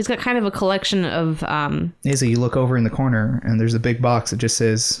got kind of a collection of. Izzy, you look over in the corner and there's a big box that just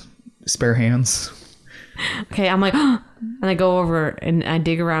says spare hands. Okay, I'm like, and I go over and I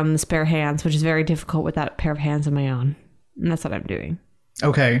dig around in the spare hands, which is very difficult without a pair of hands of my own. And that's what I'm doing.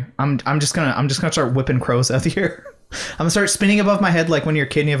 Okay, I'm just gonna start whipping crows out of here. I'm gonna start spinning above my head like when you're a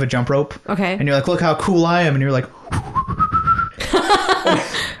kid and you have a jump rope. Okay. And you're like, look how cool I am, and you're like.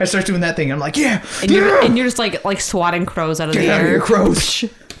 I start doing that thing. I'm like, yeah, and you're just like swatting crows out of the air. Get out of here, crows!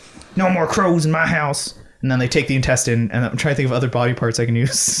 No more crows in my house. And then they take the intestine, and I'm trying to think of other body parts I can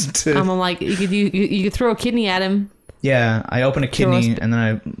use. I'm like, you could throw a kidney at him. Yeah, I open a kidney and then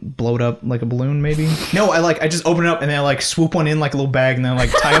I blow it up like a balloon, maybe. No, I just open it up and then I like swoop one in like a little bag and then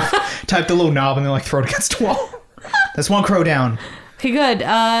like type the little knob and then like throw it against the wall. That's one crow down. Okay, good.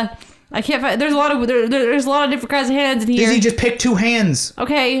 I can't find. There's a lot of there's a lot of different kinds of hands in here. Dizzy, just pick 2 hands.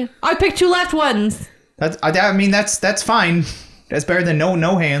 Okay, I picked 2 left ones. That's fine. That's better than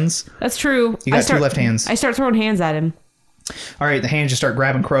no hands. That's true. You got 2 left hands. I start throwing hands at him. All right, the hands just start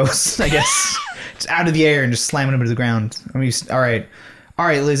grabbing crows, I guess. Just out of the air and just slamming them into the ground. All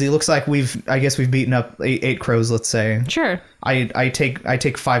right, Lizzie. Looks like we've beaten up 8 crows. Let's say. Sure. I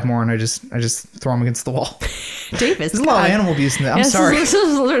take 5 more and I just throw them against the wall. Davis, there's a lot of animal abuse in that. I'm sorry.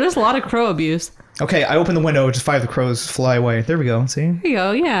 There's a lot of crow abuse. Okay, I open the window. Just 5 of the crows fly away. There we go. See? There you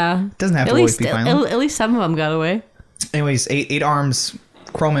go. Yeah. Doesn't have to always be violent. At least some of them got away. Anyways, 8 arms.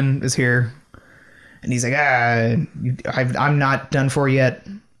 Croman is here. And he's like, I'm not done for yet.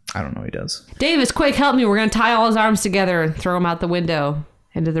 I don't know what he does. Davis, quick, help me. We're going to tie all his arms together and throw him out the window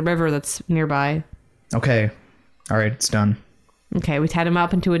into the river that's nearby. Okay. All right, it's done. Okay, we tied him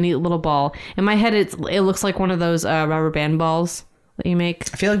up into a neat little ball. In my head, it looks like one of those rubber band balls that you make.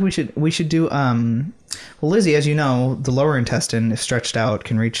 I feel like we should do, well, Lizzie, as you know, the lower intestine, if stretched out,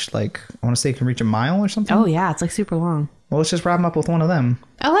 can reach I want to say it can reach a mile or something. Oh, yeah, it's like super long. Well, let's just wrap him up with one of them.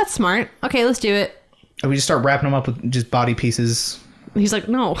 Oh, that's smart. Okay, let's do it. And we just start wrapping him up with just body pieces. He's like,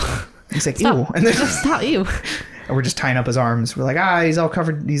 no. He's like, stop. Ew. And then stop, ew. And we're just tying up his arms. We're like, he's all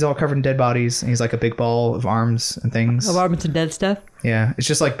covered in dead bodies. And he's like a big ball of arms and things. Of arms and dead stuff? Yeah, it's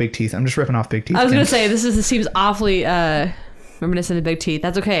just like Big Teeth. I'm just ripping off Big Teeth. I was going to say, this seems awfully reminiscent of Big Teeth.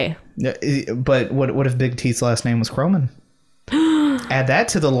 That's okay. Yeah, but what if Big Teeth's last name was Croman? Add that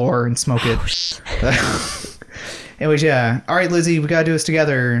to the lore and smoke it. Anyways, yeah. All right, Lizzie, we gotta do this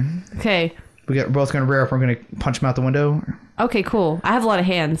together. Okay. We're both gonna rear up. We're gonna punch him out the window. Okay, cool. I have a lot of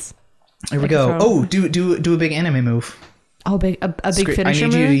hands. Here we go. Oh, do a big anime move. Oh, a big finisher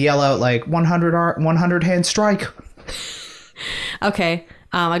move? I need you to yell out like 100 hand strike. Okay.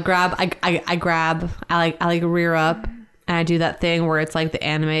 I rear up and I do that thing where it's like the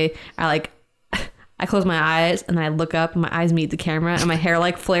anime. I close my eyes and then I look up and my eyes meet the camera and my hair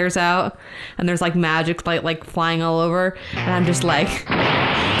like flares out and there's like magic like flying all over and I'm just like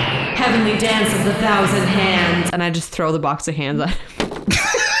heavenly dance of the 1,000 hands and I just throw the box of hands at him.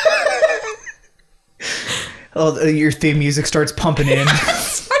 Oh, your theme music starts pumping in.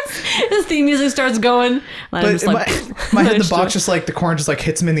 His theme music starts going. And but I'm just like, my head, the box just like the corn just like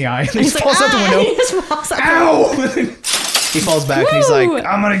hits him in the eye and he just falls out the window. He just falls out. Ow! He falls back and he's like,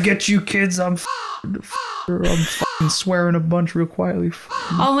 I'm gonna get you kids. I'm fucking swearing a bunch real quietly.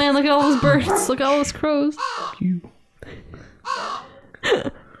 Oh man, look at all those birds. Look at all those crows. Fuck you.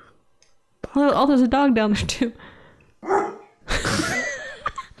 Oh, there's a dog down there too.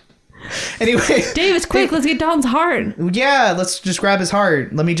 Anyway. Davis, quick, let's get Dalton's heart. Yeah, let's just grab his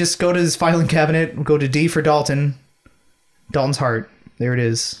heart. Let me just go to his filing cabinet. We'll go to D for Dalton. Dalton's heart. There it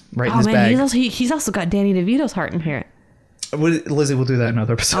is. Right in his bag. He's also got Danny DeVito's heart in here. Lizzie, we'll do that in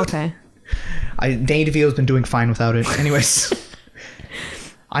another episode. Okay. Danny DeVito's been doing fine without it. Anyways.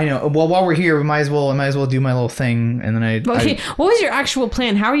 I know. Well, while we're here, I might as well do my little thing, and then Okay, what was your actual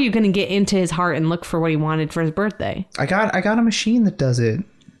plan? How are you going to get into his heart and look for what he wanted for his birthday? I got a machine that does it.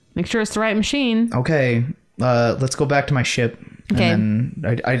 Make sure it's the right machine. Okay. Let's go back to my ship. Okay. And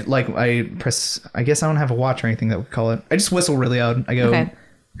then I press. I guess I don't have a watch or anything that would call it. I just whistle really loud. I go. Okay.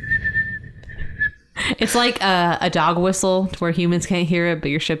 It's like a dog whistle to where humans can't hear it, but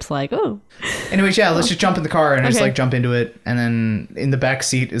your ship's like, oh. Anyways, yeah, let's just jump in the car and I just like jump into it. And then in the back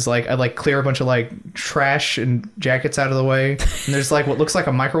seat is like, I like clear a bunch of like trash and jackets out of the way. And there's like what looks like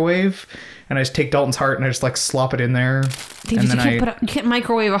a microwave. And I just take Dalton's heart and I just like slop it in there. Dude, and then you can't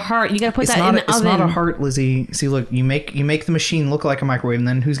microwave a heart. You gotta put that in the oven. It's not a heart, Lizzie. See, look, you make the machine look like a microwave, and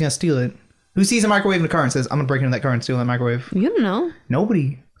then who's gonna steal it? Who sees a microwave in the car and says, "I'm gonna break into that car and steal that microwave"? You don't know.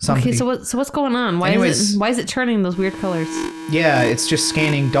 Nobody. Somebody. Okay, so what's going on? Why is it turning those weird colors? Yeah, it's just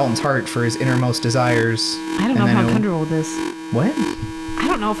scanning Dalton's heart for his innermost desires. I don't know if I'm comfortable with this. What? I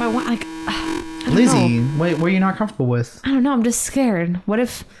don't know if I want Lizzie, what are you not comfortable with? I don't know. I'm just scared. What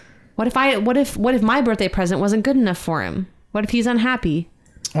if my birthday present wasn't good enough for him? What if he's unhappy?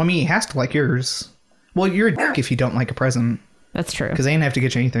 Well, I mean, he has to like yours. Well, you're a dick if you don't like a present. That's true. Because I didn't have to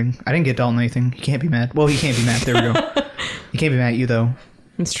get you anything. I didn't get Dalton anything. He can't be mad. Well, he can't be mad. There we go. He can't be mad at you, though.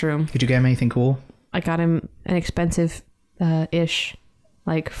 It's true. Did you get him anything cool? I got him an expensive ish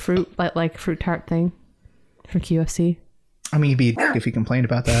like fruit tart thing from QFC. I mean, he'd be a dick if he complained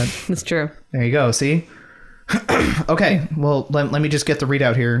about that. That's true. There you go. See? Okay. Well, let me just get the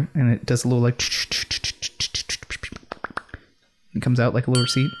readout here. And it does a little like... It comes out like a little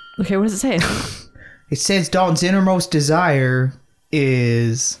receipt. Okay, what does it say? It says Dalton's innermost desire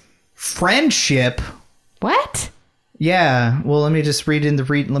is friendship. What? Yeah. Well, let me just read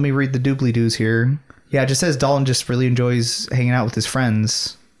let me read the doobly-doos here. Yeah, it just says Dalton just really enjoys hanging out with his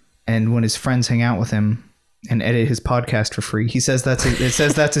friends, and when his friends hang out with him and edit his podcast for free, he says that's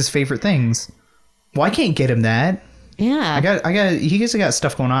his favorite things. Well, I can't get him that. Yeah. He got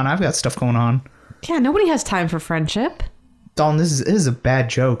stuff going on. I've got stuff going on. Yeah, nobody has time for friendship. Dalton, this is a bad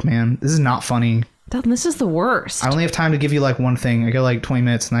joke, man. This is not funny. Dalton, this is the worst. I only have time to give you like one thing. I got like 20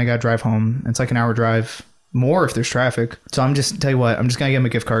 minutes and I got to drive home. It's like an hour drive. More if there's traffic. So I'm just going to get him a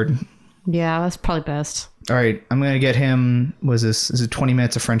gift card. Yeah, that's probably best. All right. I'm going to get him, is it 20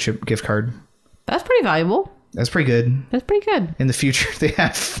 minutes of friendship gift card? That's pretty valuable. That's pretty good. That's pretty good. In the future, they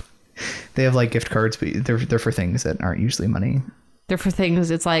have like gift cards, but they're for things that aren't usually money. They're for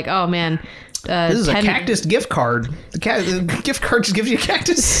things. It's like, oh man, this is a cactus gift card. The gift card just gives you a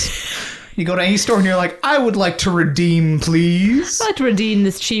cactus. You go to any store and you're like, I would like to redeem, please. I'd like to redeem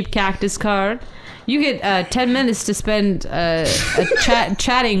this cheap cactus card. You get 10 minutes to spend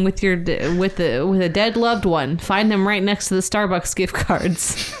chatting with a dead loved one. Find them right next to the Starbucks gift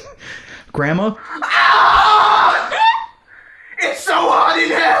cards. Grandma? Ah! It's so hot in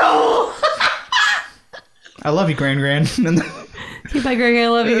hell! I love you, Gran. Bye, Greg. I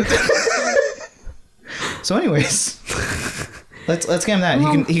love you. So, anyways, let's get him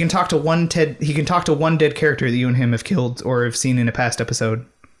that. He can talk to one dead character that you and him have killed or have seen in a past episode.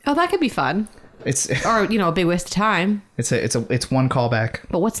 Oh, that could be fun. Or a big waste of time. It's one callback.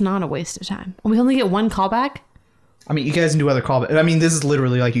 But what's not a waste of time? We only get one callback? I mean, you guys can do other callbacks. I mean, this is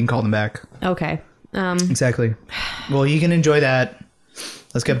literally like you can call them back. Okay. Exactly. Well, you can enjoy that.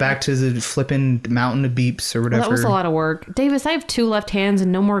 Let's get back to the flipping mountain of beeps or whatever. Well, that was a lot of work. Davis, I have 2 left hands and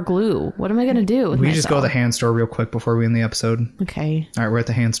no more glue. What am I going to do with We just go to the hand store real quick before we end the episode. Okay. All right, we're at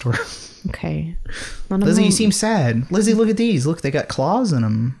the hand store. Okay. Lizzie, you seem sad. Lizzie, look at these. Look, they got claws in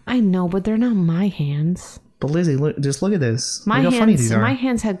them. I know, but they're not my hands. But Lizzie, just look at this. My look how funny these are. My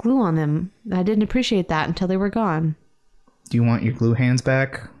hands had glue on them. I didn't appreciate that until they were gone. Do you want your glue hands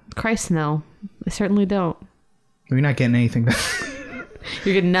back? Christ, no. I certainly don't. You're not getting anything back.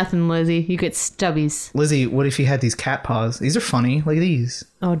 You're getting nothing, Lizzie. You get stubbies. Lizzie, what if you had these cat paws? These are funny. Look at these.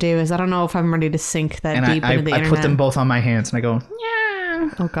 Oh, Davis, I don't know if I'm ready to sink that deep into the internet. I put them both on my hands and I go,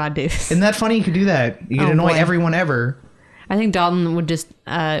 yeah. Oh, God, Davis. Isn't that funny? You could do that. You could annoy everyone ever. I think Dalton would just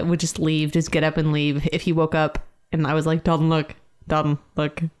leave, just get up and leave if he woke up and I was like, Dalton, look.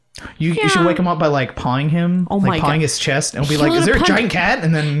 You should wake him up by like pawing him. Oh my God. Pawing his chest and be like, is there a giant cat?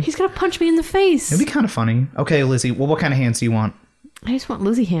 And then he's gonna punch me in the face. It'd be kind of funny. Okay, Lizzie, well, what kind of hands do you want? I just want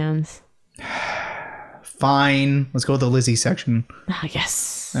Lizzie hands. Fine. Let's go to the Lizzie section. Ah,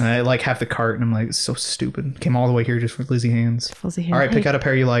 yes. And I like have the cart and I'm like, it's so stupid. Came all the way here just for Lizzie hands. Lizzie hands. All right, pick out a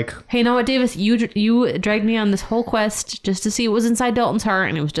pair you like. Hey, you know what, Davis? You dragged me on this whole quest just to see what was inside Dalton's heart,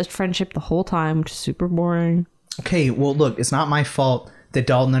 and it was just friendship the whole time, which is super boring. Okay, well, look, it's not my fault that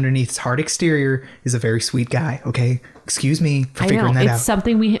Dalton underneath his hard exterior is a very sweet guy, okay? Excuse me for figuring that out. It's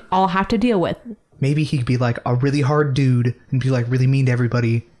something we all have to deal with. Maybe he'd be like a really hard dude and be like really mean to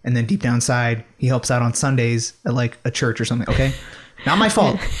everybody, and then deep down inside, he helps out on Sundays at like a church or something, okay? Not my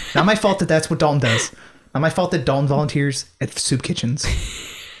fault. Not my fault that that's what Dalton does. Not my fault that Dalton volunteers at soup kitchens.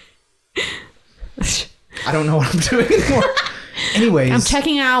 I don't know what I'm doing anymore. Anyways. I'm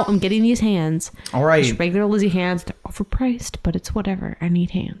checking out. I'm getting these hands. All right. Just regular Lizzie hands. They're overpriced, but it's whatever. I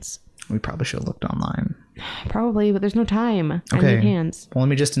need hands. We probably should have looked online. Probably, but there's no time. Okay. I need hands. Well, let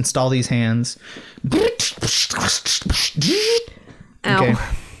me just install these hands.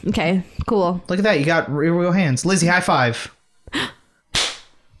 Ow. Okay, cool. Look at that. You got real hands. Lizzie, high five.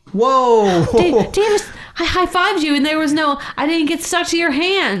 Whoa. Davis, I high-fived you and there was I didn't get stuck to your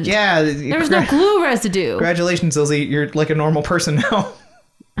hand. Yeah. There was no glue residue. Congratulations, Lizzie. You're like a normal person now.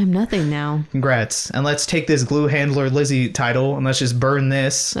 I'm nothing now. Congrats. And let's take this glue handler Lizzie title and let's just burn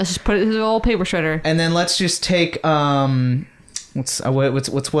this. Let's just put it in the old paper shredder. And then let's just take what's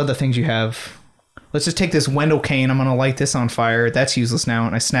one of the things you have? Let's just take this Wendell cane. I'm gonna light this on fire. That's useless now,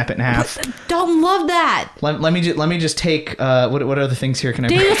 and I snap it in half. Dalton loved that. Let me just take what other things here can I?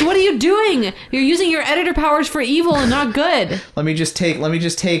 Davis, what are you doing? You're using your editor powers for evil and not good. Let me just take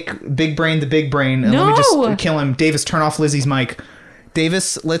Big Brain the Big Brain and let me just kill him. Davis, turn off Lizzie's mic.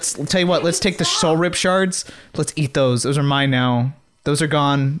 Davis, let's tell you what. Let's take the soul rip shards. Let's eat those. Those are mine now. Those are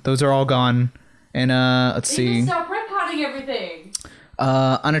gone. Those are all gone. And let's see. Stop retconning everything.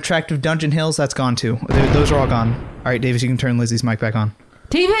 Unattractive Dungeon Hills, that's gone too. Those are all gone. All right, Davis, you can turn Lizzie's mic back on.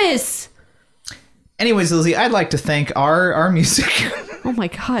 Davis! Anyways, Lizzie, I'd like to thank our music. Oh my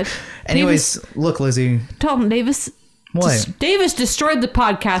God. Anyways, Davis, look, Lizzie. Dalton, Davis. What? Davis destroyed the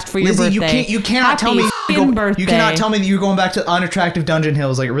podcast for your Lizzie, birthday. you cannot tell me birthday. You cannot tell me that you're going back to Unattractive Dungeon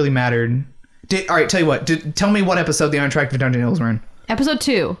Hills like it really mattered. All right, tell you what. Tell me what episode the Unattractive Dungeon Hills were in. Episode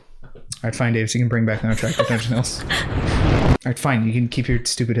 2. All right, fine, Davis. You can bring back the Unattractive Dungeon Hills. All right, fine. You can keep your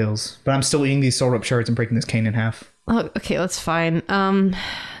stupid hills. But I'm still eating these Soul Up shards and breaking this cane in half. Oh, okay, that's fine.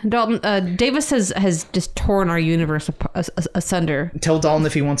 Dalton, Davis has just torn our universe asunder. Tell Dalton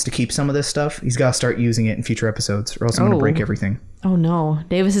if he wants to keep some of this stuff, he's got to start using it in future episodes, or else I'm going to break everything. Oh no,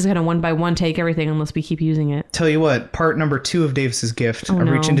 Davis is going to one by one take everything unless we keep using it. Tell you what, part number 2 of Davis's gift. I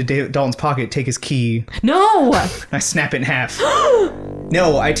reach into Dalton's pocket, take his key. No! I snap it in half.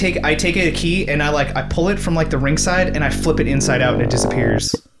 No, I take a key and I pull it from like the ring side and I flip it inside out and it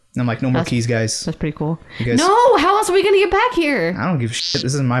disappears. And I'm like, no more keys, guys. That's pretty cool. Guys, no, how else are we going to get back here? I don't give a shit.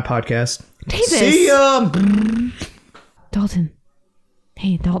 This isn't my podcast. Davis. See ya! Dalton.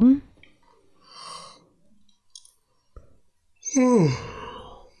 Hey, Dalton.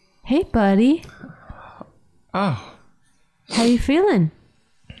 Hey, buddy. Oh. How you feeling?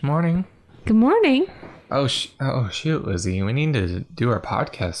 Morning. Good morning. Oh shoot, Lizzie. We need to do our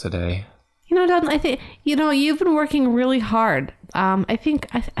podcast today. You know, Dalton, I think you've been working really hard. I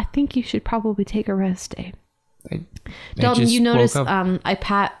think you should probably take a rest day. Dalton, you notice I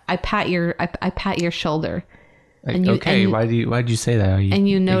pat your shoulder. Why'd you say that?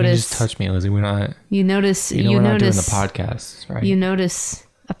 You notice, you just touch me, Lizzie. We're not. You notice. We're not doing the podcast, right? You notice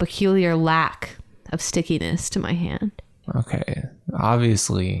a peculiar lack of stickiness to my hand. Okay.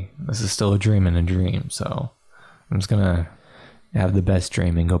 Obviously, this is still a dream in a dream, so I'm just gonna have the best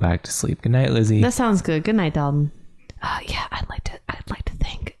dream and go back to sleep. Good night, Lizzie. That sounds good. Good night, Dalton. Yeah, I'd like to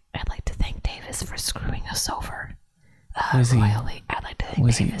thank Davis for screwing us over. Lizzie, royally. I'd like to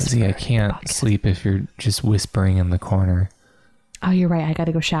thank Davis. Lizzie, I can't sleep if you're just whispering in the corner. Oh, you're right. I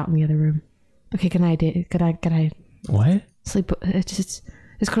gotta go shout in the other room. Okay, good night. Good night. What? Sleep. Just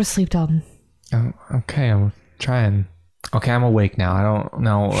go to sleep, Dalton. Okay, I'm trying. Okay, I'm awake now. I don't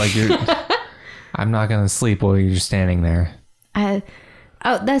know, like you're. I'm not gonna sleep while you're standing there.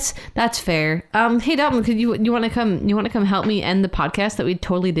 That's fair. Hey Dalton, could you want to come help me end the podcast that we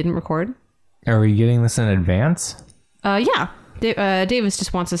totally didn't record? Are we getting this in advance? Yeah. Davis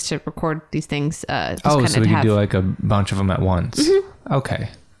just wants us to record these things. So we could do like a bunch of them at once. Mm-hmm. Okay,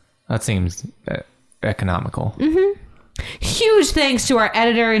 that seems economical. Mm-hmm. Huge thanks to our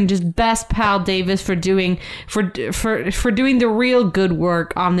editor and just best pal Davis for doing the real good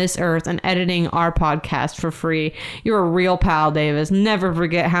work on this earth and editing our podcast for free. You're a real pal, Davis. Never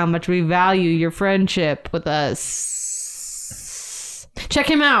forget how much we value your friendship with us. Check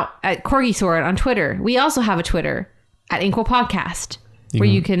him out at Corgi Sword on Twitter. We also have a Twitter at Inkwell Podcast where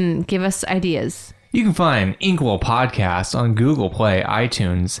you can give us ideas. You can find Inkwell Podcast on Google Play,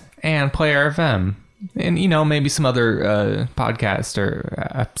 iTunes, and Player FM. And, maybe some other podcast or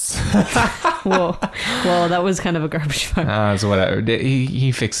apps. Whoa, that was kind of a garbage fire. So whatever.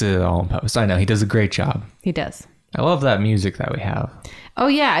 He fixes it all in post. I know. He does a great job. He does. I love that music that we have. Oh,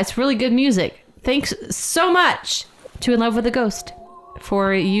 yeah. It's really good music. Thanks so much to In Love with a Ghost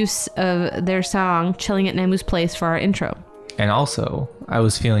for use of their song Chilling at Nemu's Place for our intro. And also, I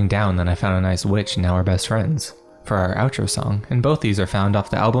was feeling down, then I found a nice witch, and now we're best friends for our outro song. And both these are found off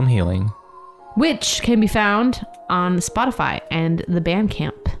the album Healing, which can be found on Spotify and the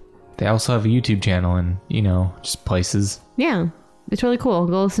Bandcamp. They also have a YouTube channel and, just places. Yeah, it's really cool.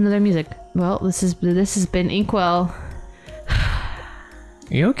 Go listen to their music. Well, this has been Inkwell.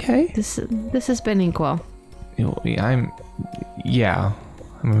 You okay? This has been Inkwell. Yeah.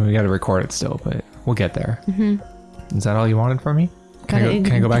 I mean, we got to record it still, but we'll get there. Mm-hmm. Is that all you wanted from me? Can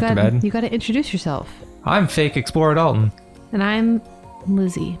I go back to bed? You got to introduce yourself. I'm Fake Explorer Dalton. And I'm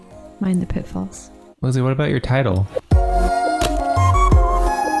Lizzie. Mind the pitfalls. Lizzie, what about your title?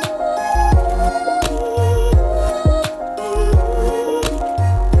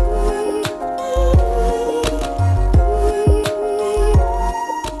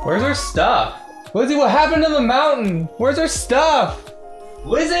 Where's our stuff? Lizzie, what happened to the mountain? Where's our stuff?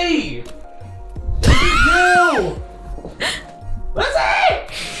 Lizzie! What did you do?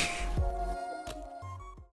 Lizzie!